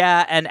 Oh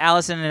yeah, and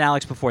Allison and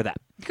Alex before that.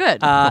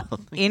 Good.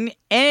 In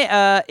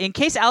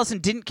case Allison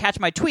didn't catch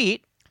my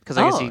tweet, because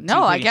I guess he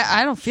no, I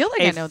tweeted, don't feel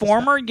like I know a this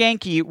former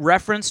Yankee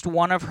referenced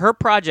one of her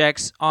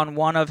projects on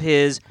one of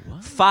his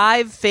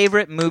 5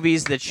 favorite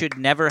movies that should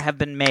never have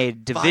been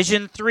made.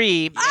 Division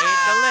 3 made the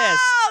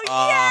list.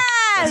 Oh, yes!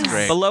 That's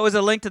great. Below is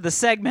a link to the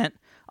segment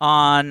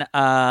on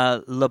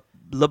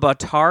Le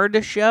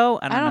Batard show?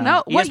 I don't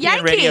know. What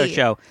ESPN radio Yankee?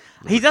 show.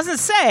 He doesn't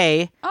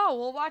say. Oh,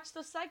 we'll watch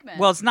the segment.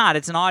 Well, it's not.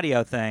 It's an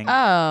audio thing.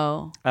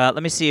 Oh.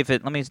 Let me see if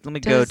it. Let me Does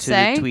go it to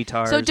say? the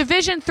tweetars. So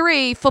Division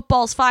III,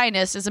 Football's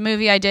Finest, is a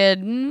movie I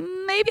did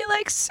maybe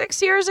like 7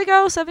 years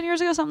ago,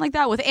 something like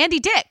that, with Andy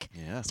Dick.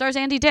 Yeah. Stars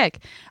Andy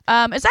Dick.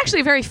 It's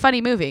actually a very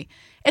funny movie.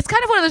 It's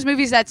kind of one of those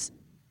movies that's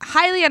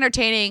highly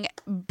entertaining,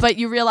 but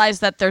you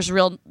realize that there's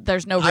no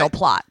real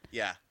plot.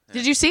 Yeah.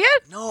 Did you see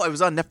it? No, I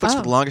was on Netflix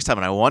for the longest time,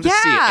 and I wanted to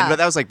see it. Yeah. But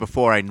that was like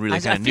before I really I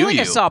kind of feel knew like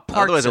you. I saw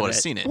parts Otherwise, I of would have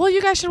it. seen it. Well,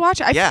 you guys should watch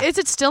it. Yeah. Is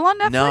it still on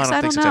Netflix? No, I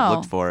don't think so. know. I've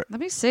looked for it.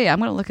 Let me see. I'm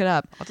going to look it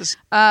up. I'll just-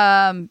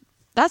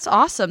 That's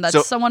awesome. That's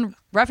So- someone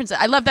referenced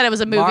it. I love that it was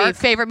a movie, Mark?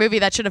 favorite movie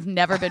that should have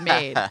never been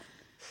made.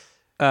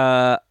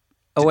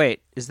 Oh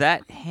wait, is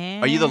that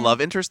him? Are you the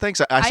love interest thing?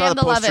 'Cause I I saw am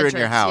the the love poster in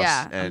your interest. house.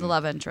 Yeah, I'm and the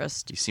love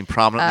interest. You seem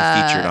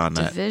prominently featured on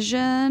that.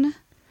 Division.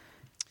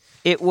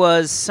 It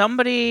was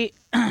somebody.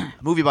 A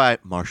movie by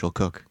Marshall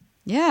Cook.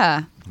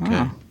 Yeah.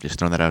 Okay, just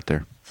throwing that out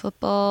there.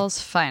 Football's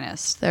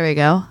Finest. There we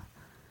go.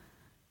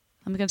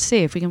 I'm going to see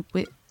if we can.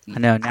 I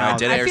know now.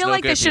 Dead I air's feel no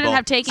like good, they shouldn't people.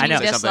 have taken I know.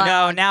 you this something.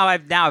 long. No,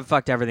 now I've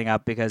fucked everything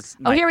up because.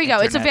 Oh, here we go.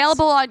 It's internet's-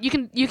 available on. You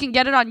can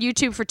get it on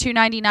YouTube for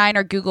 $2.99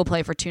 or Google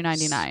Play for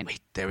 $2.99. Wait,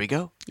 there we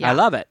go. Yeah. I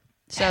love it.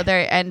 So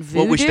there and Voodoo.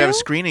 Well, we should have a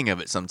screening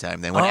of it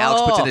sometime then when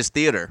Alex puts in his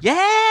theater.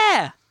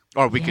 Yeah.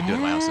 Or we could do it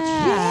in my house.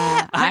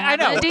 Yeah. I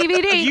know. have a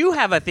DVD. You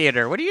have a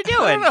theater. What are you I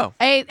doing? don't know.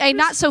 A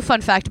not so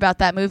fun fact about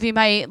that movie: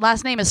 my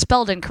last name is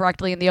spelled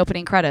incorrectly in the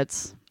opening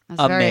credits. I was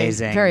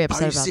Amazing. Very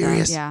upset Are you about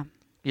serious? that. Yeah.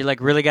 You're like,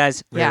 really,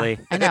 guys? Really?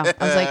 Yeah, I know.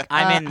 I was like,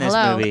 I'm in this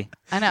hello? movie.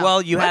 I know.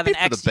 Well, you Might have be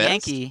an for the best.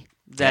 ex-Yankee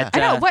that. I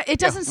know. What? It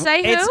doesn't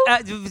say who.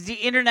 It's the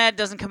internet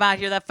doesn't come out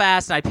here that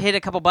fast, and I hit a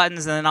couple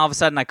buttons, and then all of a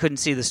sudden I couldn't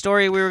see the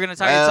story we were going to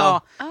talk.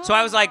 Well. So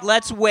I was like,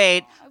 let's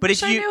wait. But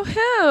if I you, knew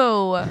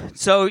who.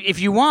 so if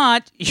you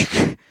want,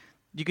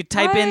 you could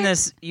type in What?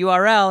 this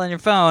URL on your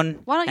phone.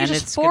 Why don't you and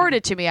just it's forward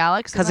it to me,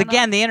 Alex? Because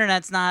again, the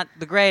internet's not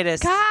the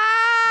greatest.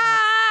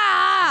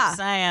 Ah!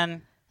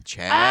 Saying.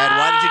 Chad,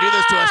 why did you do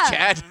this to us,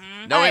 Chad?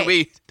 Knowing Hey.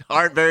 we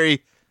aren't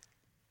very.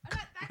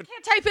 I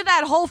can't type in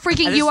that whole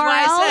freaking This is URL.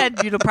 why I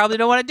said you probably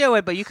don't want to do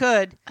it, but you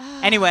could.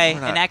 Anyway,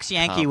 not an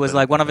ex-Yankee was confident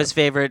like one of about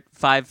his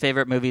 5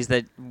 favorite movies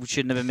that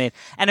shouldn't have been made.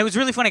 And it was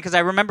really funny because I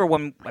remember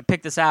when I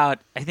picked this out,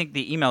 I think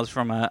the email's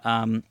from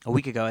a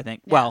week ago, I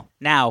think. Well,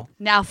 now.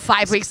 Now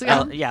 5 weeks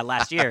ago. Yeah,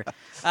 last year.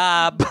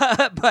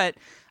 But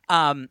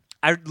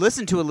I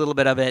listened to a little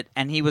bit of it,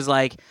 and he was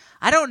like,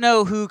 I don't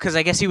know who, because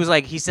I guess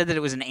he said that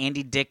it was an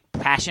Andy Dick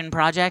passion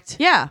project.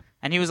 Yeah.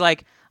 And he was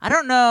like, I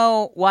don't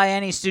know why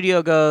any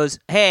studio goes,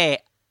 hey,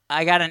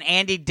 I got an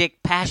Andy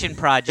Dick passion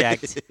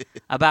project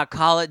about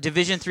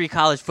Division III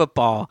college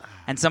football.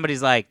 And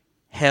somebody's like,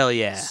 hell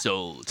yeah.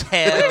 Sold.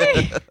 Hell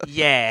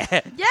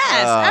yeah.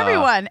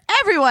 Yes,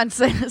 everyone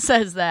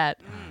says that.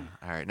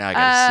 All right, now I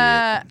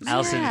gotta see it.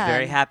 Allison's man.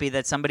 very happy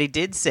that somebody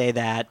did say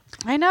that.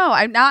 I know.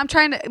 I'm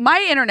trying to.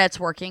 My internet's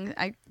working.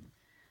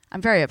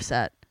 I'm very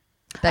upset.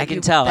 That I can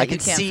you, tell. That I you can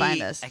can't see- find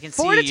this. I can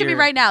Forward see it to me your-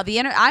 right now.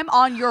 I'm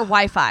on your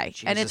Wi-Fi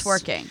and it's Jesus.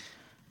 working.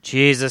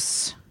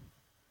 Jesus.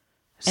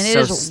 And it So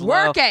is slow.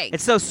 working.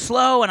 It's so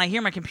slow, and I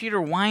hear my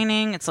computer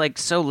whining. It's like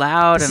so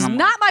loud, This and is I'm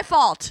not my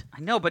fault. I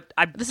know, but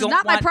This is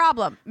not my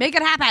problem. Make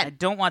it I happen.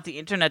 don't want the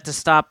internet to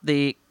stop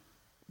the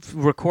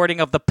recording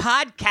of the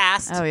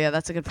podcast. Oh yeah,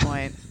 that's a good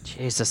point.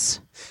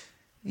 Jesus.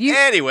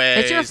 Anyways.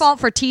 It's your fault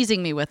for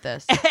teasing me with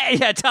this.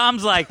 Yeah,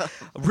 Tom's like,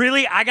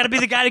 really? I got to be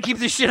the guy to keep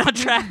this shit on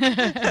track.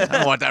 I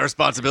don't want that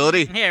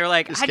responsibility. Yeah, you're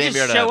like, Just I came just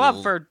here to show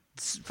have up a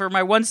for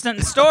my one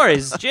sentence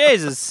stories.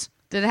 Jesus.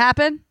 Did it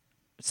happen?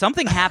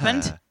 Something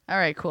happened. All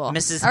right, cool.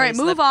 Mrs. All right,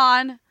 Hayslip. move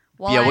on.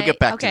 While Yeah, we'll get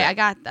back to Okay,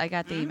 that. I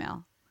got the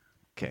email.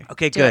 Okay.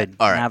 Okay, Do good. it.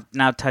 All right.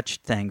 Now touch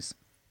things.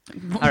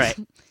 All right.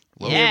 Here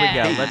we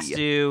Yeah. go. Let's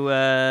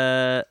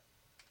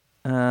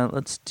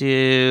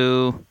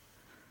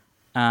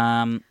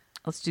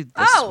do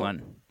this Oh.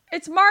 one.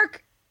 It's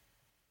Mark.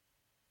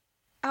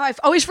 Oh, I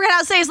always forget how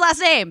to say his last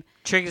name.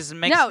 Triggers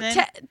and No,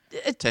 Mixon.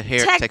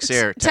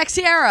 Texiera.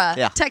 Texiera.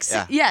 Yeah,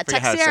 yeah.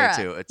 Forget how to say it, Texiera.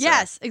 too. It's,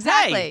 Yes,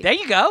 exactly. Hey, there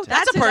you go.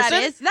 That's a who person.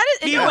 That is. That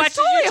is. He no, watches it's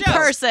totally your a shows.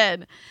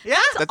 person. Yeah.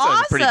 That's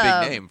a pretty big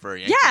awesome. name for a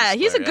Yankees Yeah,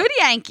 he's a player, good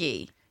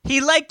Yankee. He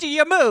liked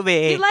your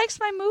movie. He likes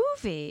my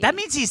movie. That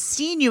means he's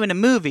seen you in a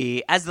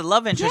movie as the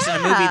love interest in a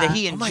movie Yeah. that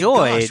he Oh my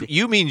enjoyed. gosh,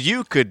 you mean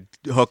you could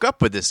hook up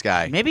with this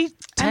guy? Maybe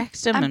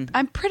text him and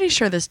I'm pretty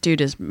sure this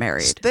dude is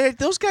married.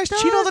 Those guys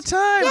cheat all the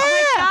time.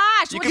 Oh my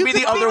gosh! You well, could be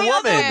the other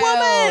woman.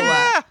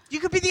 Yeah. You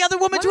could be the other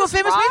woman What to a is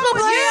famous wrong baseball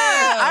with player. you?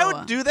 I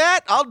would do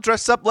that. I'll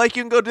dress up like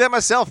you and go do that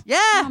myself. Yeah.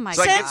 Oh my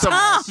So I Send get some-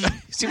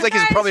 Tom. Seems like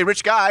he's probably a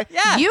rich guy.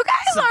 Yeah. You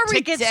guys Some are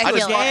tickets to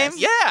ridiculous. the game.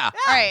 Yeah. All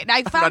right,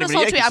 I found not this even a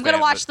whole tweet. Yankees I'm going to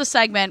fan, watch but- the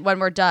segment when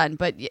we're done,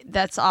 but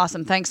that's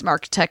awesome. Thanks,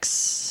 Mark.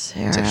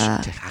 Texiera.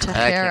 I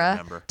can't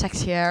remember.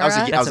 Texiera. I was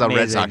That's a Red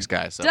amazing. Sox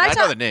guy, so Did I I know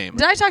talk- the name.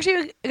 Did I talk to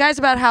you guys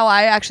about how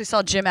I actually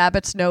saw Jim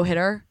Abbott's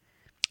no-hitter?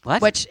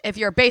 What? Which, if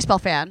you're a baseball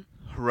fan,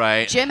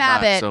 Right. Jim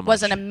Not Abbott so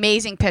was an much.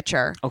 amazing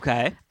pitcher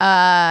Okay.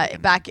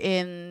 back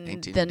in the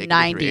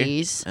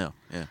 1983? 90s. Oh,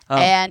 yeah. Oh.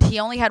 And he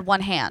only had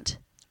one hand.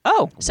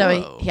 Oh, So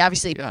Whoa. he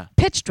obviously Yeah.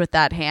 pitched with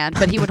that hand,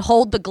 but he would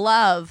hold the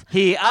glove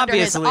he under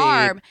his obviously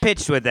arm.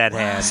 pitched with that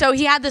hand. So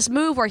he had this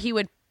move where he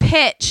would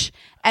pitch,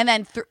 and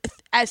then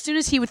as soon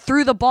as he would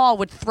threw the ball,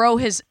 would throw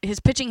his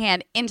pitching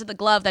hand into the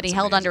glove that he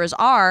held under his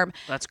arm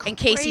That's in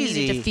case he needed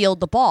crazy. to field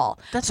the ball.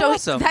 That's so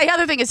awesome. The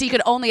other thing is he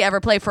could only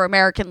ever play for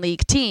American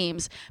League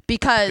teams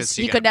because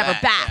you he got could a never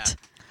bat, bat.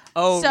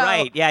 Oh, So-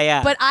 right.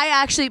 Yeah. But I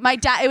actually, my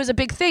dad, it was a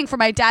big thing for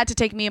my dad to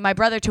take me and my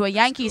brother to a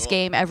Yankees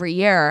game every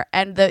year.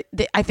 And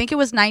I think it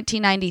was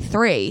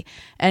 1993.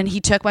 And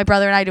he took my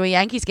brother and I to a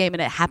Yankees game,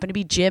 and it happened to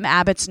be Jim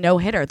Abbott's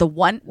no-hitter. The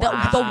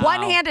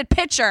one-handed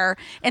pitcher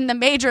in the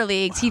major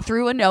leagues, he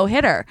threw a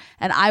no-hitter.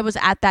 And I was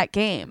at that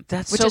game.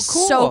 That's which so is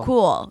cool. so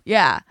cool.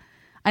 Yeah.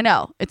 I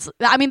know.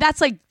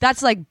 That's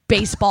like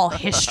baseball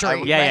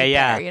history. Yeah, right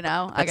yeah. there, you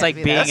know? I That's gotta like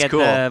be being there. That's at cool.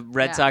 the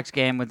Red Yeah. Sox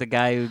game with the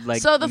guy who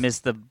So the-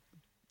 missed the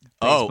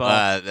Oh,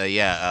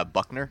 baseball.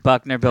 Buckner.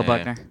 Bill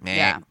Buckner.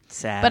 Yeah.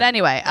 Sad. But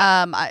anyway, the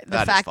Not his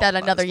fact fault, that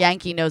not another his fault.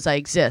 Yankee knows I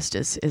exist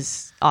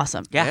is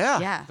awesome. Yeah.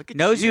 Yeah. Look at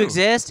Knows you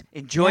exist.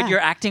 Enjoyed Yeah. your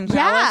acting prowess.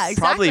 Yeah,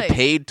 exactly. Probably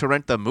paid to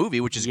rent the movie,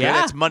 which is Yeah.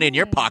 good. That's money in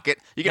your pocket.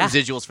 You get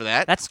Yeah. residuals for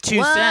that. That's 2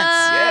 What? cents.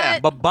 Yeah.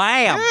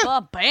 Ba-bam.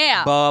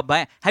 Bam.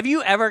 Ba-bam. Have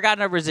you ever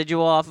gotten a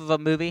residual off of a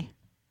movie?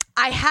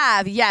 I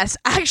have, yes.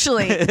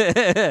 Actually,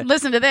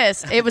 listen to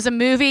this. It was a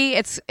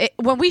movie.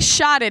 When we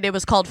shot it, it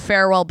was called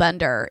Farewell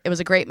Bender. It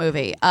was a great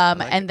movie.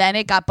 And then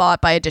it got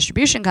bought by a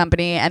distribution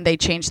company, and they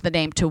changed the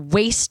name to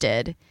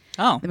Wasted.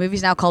 Oh. The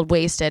movie's now called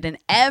Wasted, and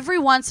every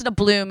once in a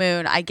blue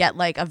moon, I get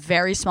like a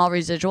very small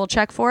residual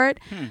check for it.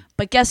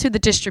 But guess who the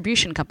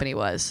distribution company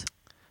was?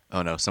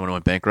 Oh no, someone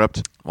went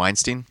bankrupt.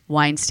 Weinstein.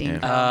 Weinstein.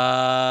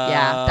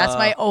 Yeah, that's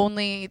my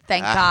only,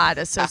 thank God,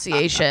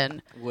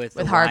 association With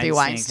with the Harvey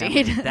Weinstein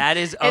Weinstein. company. That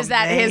is is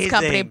that his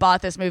company amazing.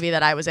 bought this movie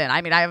that I was in.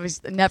 I mean, I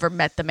was never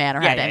met the man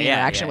or had any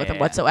interaction with him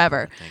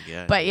whatsoever.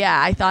 God. But yeah,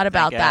 I thought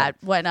about God. that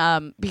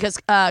when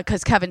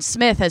because Kevin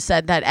Smith has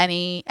said that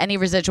any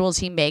residuals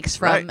he makes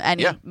from Right,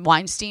 any yeah.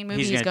 Weinstein movie,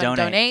 He's he's gonna going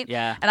to donate. donate.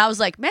 Yeah. And I was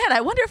like, man, I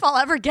wonder if I'll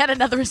ever get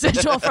another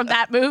residual from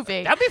that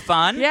movie. That'd be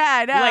fun. Yeah,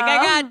 I know. You're like,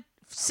 I got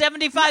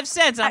 75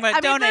 cents. I'm going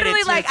to donate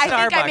literally it to like Starbucks.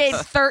 I think I made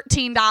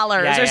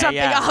 $13 Yeah, or something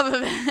yeah. off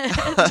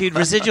of it. Dude,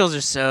 residuals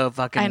are so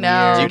fucking I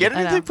know. weird. Do you get I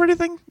know. anything for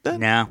anything? Then?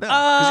 No.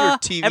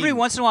 Because you're TV. Every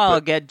once in a while,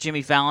 I'll get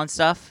Jimmy Fallon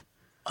stuff.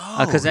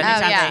 Because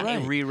anytime yeah. they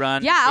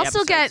rerun, Yeah, I'll the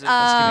still get episodes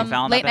of Jimmy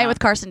Fallon Late I've Night been with on.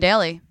 Carson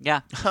Daly.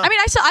 Yeah. I mean,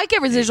 I get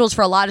residuals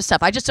for a lot of stuff.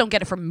 I just don't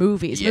get it from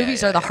movies. Yeah,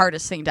 Movies yeah, are the yeah.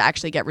 hardest thing to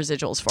actually get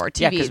residuals for.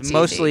 TV, Yeah, it's because easy.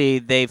 mostly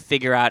they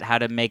figure out how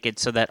to make it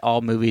so that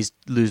all movies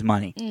lose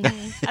money. I don't know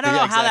Yeah, how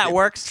that exactly.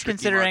 works, Tricky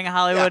considering market.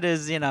 Hollywood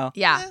is,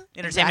 entertainment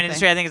exactly.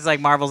 industry. I think it's like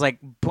Marvel's like,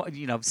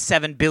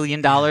 $7 billion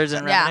in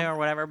revenue or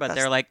whatever. But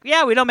they're like,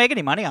 yeah, we don't make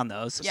any money on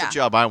those. Yeah. the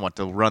job I want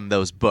to run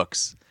those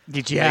books.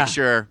 Yeah. Make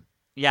sure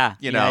Yeah.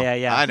 you know.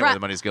 Yeah. I know where Run- the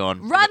money's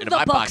going. Run into the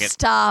my books, pocket.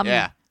 Tom.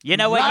 Yeah. You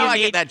know what How do you I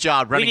need? get that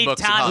job running we need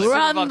books? in Tom Hollywood?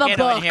 Run the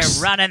Volcano in here books.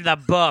 running the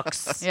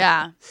books.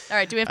 Yeah. All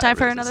right. Do we have time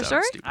for really another sounds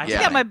story? stupid. I Yeah.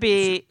 think that might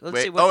be. Let's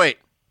see. Wait, What, oh wait,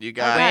 you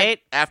guys. Wait.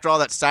 After all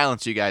that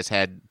silence you guys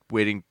had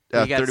waiting, We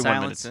got 31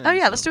 silence. minutes in. Oh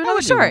yeah. Let's do I another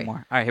would do one story.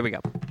 more. All right, here we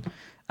go.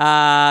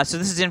 So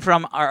this is in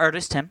from our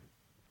artist Tim.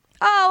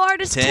 Oh,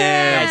 artist Tim. Tim.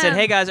 Yeah, I said,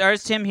 "Hey guys,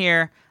 artist Tim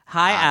here.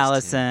 Hi,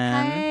 Artist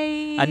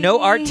Allison. Hi.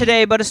 No art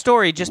today, but a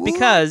story. Just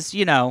because,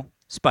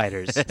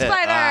 spiders.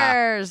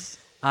 Spiders.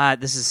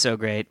 This is so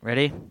great.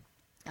 Ready?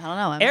 I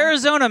don't know.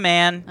 Arizona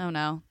man Oh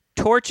no.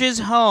 torches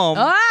home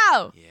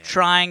Oh.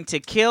 trying to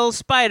kill I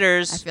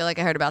spiders feel like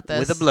I heard about this.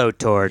 with a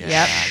blowtorch.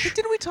 Yep.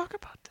 Didn't we talk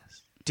about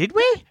this? Did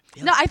we?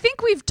 No, I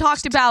think we've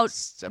talked about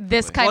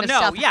this kind Well, of no,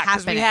 stuff yeah,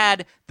 because we happening.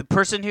 had the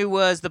person who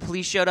was the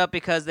police showed up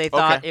because they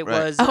thought Okay, it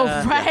right. was Oh,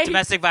 right.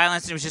 domestic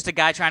violence and it was just a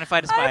guy trying to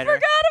fight a I spider. forgot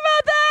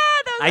about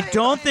that. That was I amazing.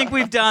 don't think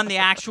we've done the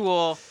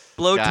actual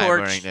Guy blowtorch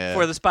burning, yeah.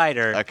 for the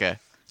spider. Okay.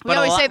 We But a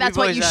always lot- say that's we've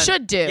what always you done-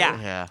 should do.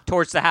 Yeah,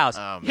 torch the house.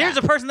 Oh, man. Here's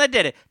a person that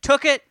did it.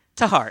 Took it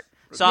to heart.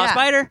 Saw a Yeah.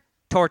 spider,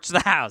 torched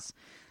the house.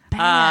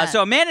 Bad.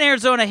 So a man in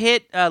Arizona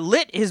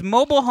lit his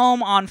mobile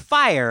home on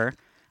fire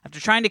after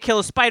trying to kill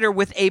a spider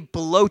with a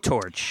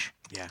blowtorch.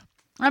 Yeah.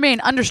 I mean,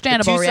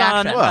 understandable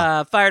Tucson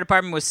reaction. fire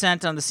department was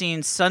sent on the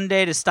scene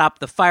Sunday to stop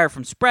the fire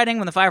from spreading.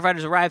 When the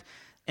firefighters arrived,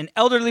 an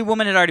elderly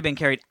woman had already been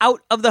carried out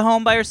of the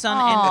home by her son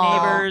and Aw.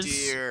 neighbors.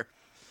 Dear.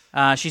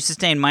 She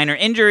sustained minor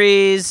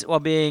injuries while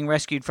being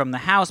rescued from the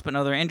house, but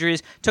no other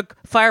injuries. Took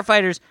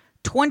firefighters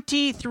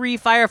 23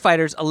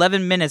 firefighters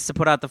 11 minutes to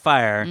put out the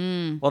fire.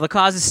 While the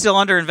cause is still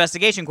under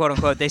investigation, quote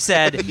unquote, they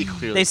said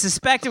Clearly. they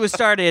suspect it was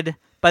started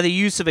by the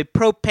use of a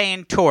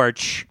propane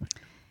torch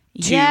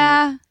to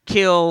Yeah.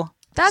 kill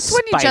That's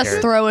when you just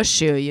spider. throw a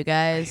shoe, you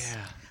guys.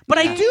 But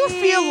I do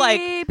feel like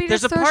Maybe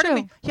there's a just throw part a of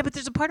me. shoe. Yeah, but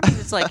there's a part of me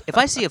that's like, if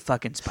I see a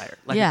fucking spider,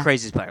 like Yeah. a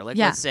crazy spider, like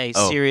Yeah. let's say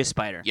Oh. serious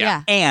spider,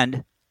 Yeah.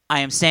 and I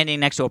am standing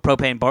next to a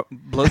propane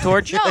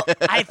blowtorch, No.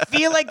 I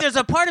feel like there's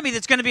a part of me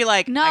that's going to be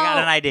like, No, I got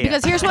an idea.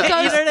 Because here's what You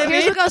goes. know what I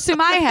Here's mean? what goes through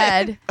my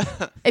head.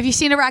 If you've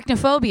seen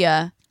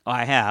Arachnophobia, Oh,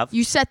 I have.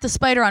 you set the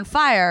spider on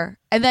fire,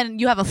 and then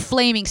you have a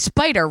flaming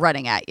spider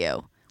running at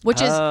you,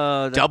 which is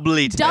Oh, that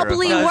doubly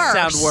Doubly terrifying. does worse,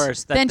 sound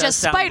worse. That than does just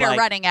sound spider like-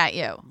 running at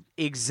you.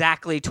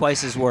 exactly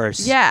twice as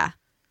worse. Yeah.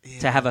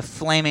 To have a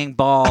flaming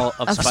ball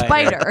of A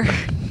spider.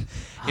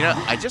 You know,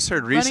 I just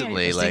heard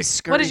recently, like,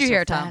 What did you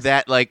hear, Tom?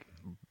 that, like,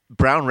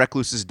 brown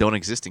recluses don't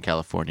exist in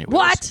California.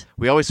 What?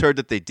 We always heard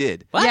that they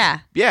did. What? Yeah.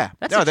 Yeah.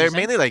 That's no, they're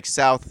interesting. mainly, like,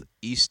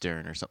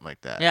 southeastern or something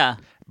like that. Yeah.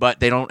 But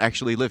they don't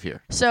actually live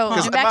here. So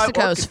Huh. New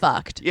Mexico's Orchid-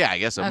 fucked. Yeah, I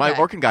guess so. My Okay.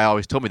 Orkin guy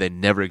always told me they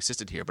never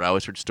existed here, but I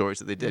always heard stories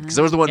that they did. Because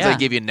those are the ones Yeah. that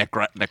give you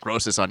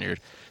necrosis on your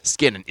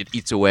skin and it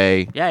eats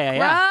away. Yeah.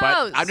 Gross.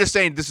 But I'm just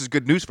saying this is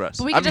good news for us.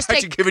 But we I'm could just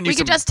actually take giving you we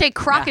some could just take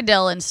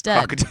crocodile instead.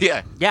 crocodile.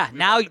 Yeah. Yeah.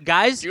 Now,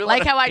 guys, You're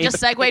Like how I just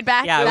segued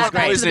back, Yeah, it was back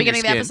great. to the beginning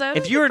of the Poison your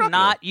episode. if you were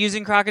not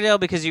using crocodile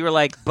because you were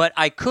like, but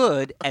I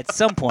could at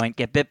some point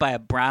get bit by a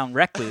brown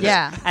recluse,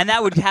 Yeah. and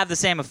that would have the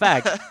same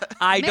effect.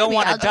 I don't Maybe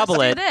want I'll to just double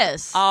do it.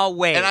 this. I'll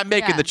wait. And I'm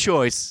making Yeah. the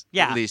choice.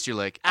 Yeah. At least you're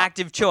like,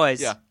 Active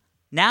choice. Yeah.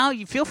 Now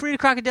you feel free to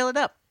crocodile it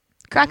up.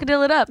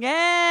 Crocodile it up.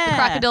 Yeah. The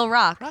crocodile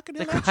rock.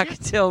 The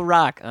crocodile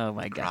rock. Oh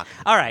my god. Crocodile.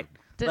 All right.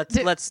 D- Let's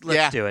d- let's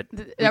Yeah. do it.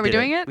 Are we did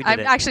doing it? We did I'm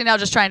it. actually now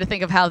just trying to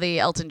think of how the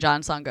Elton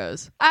John song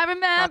goes. I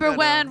remember Crocodile.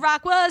 when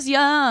Rock was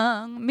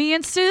young. Me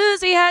and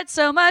Susie had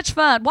so much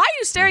fun. Why are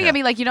you staring at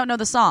me like you don't know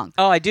the song?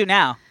 Oh, I do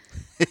now.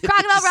 Crocodile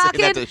Just say that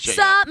rocking, to shut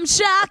you up. something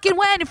shocking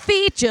when your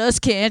feet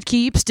just can't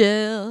keep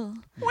still.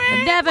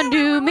 I never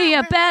knew me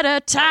a better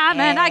time,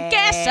 and I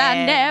guess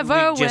I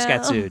never we just will.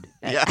 got sued.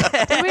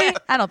 Did we?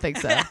 I don't think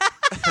so.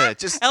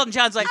 just Elton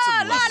John's like,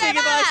 Lordy, singing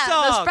my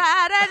those song.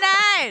 Friday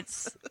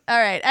nights. All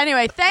right.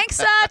 Anyway, thanks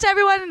to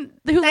everyone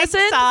who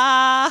listened.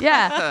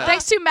 Yeah.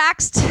 Thanks to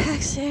Max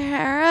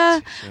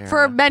Teixeira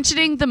for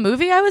mentioning the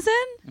movie I was in.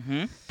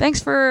 Mm-hmm.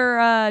 Thanks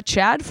for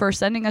Chad for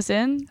sending us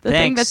in the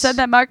thing that Thanks, said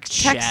that Mark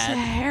Chad.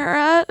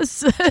 Teixeira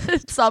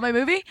saw my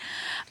movie.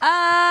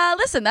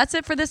 Listen, that's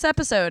it for this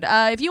episode.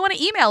 If you want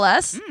to email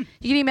us,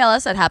 you can email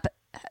us at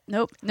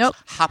Nope.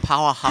 hop,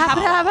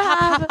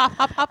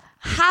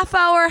 Half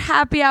hour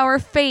happy hour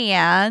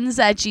fans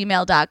at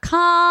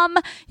gmail.com.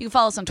 You can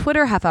follow us on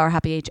Twitter, half hour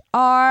happy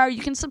HR.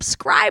 You can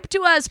subscribe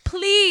to us,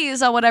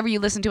 please, on whatever you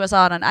listen to us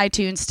on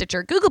iTunes,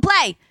 Stitcher, Google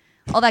Play,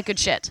 all that good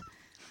shit.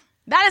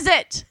 That is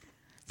it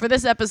for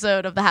this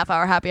episode of the Half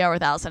Hour Happy Hour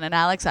with Allison and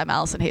Alex. I'm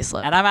Allison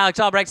Hayslip. And I'm Alex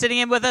Albrecht. Sitting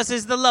in with us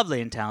is the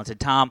lovely and talented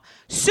Tom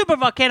Super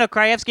Volcano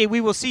Krajewski.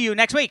 We will see you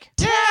next week.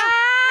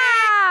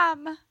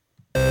 Tam!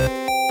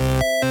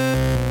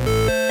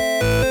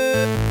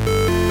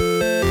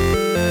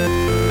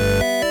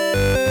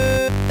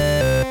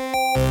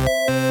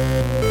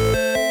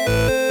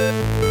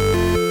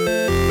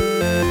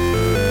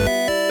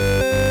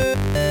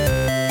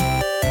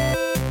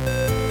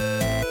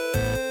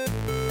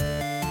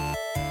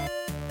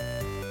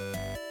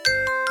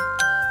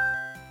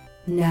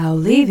 Now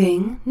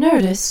leaving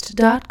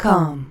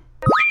Nerdist.com.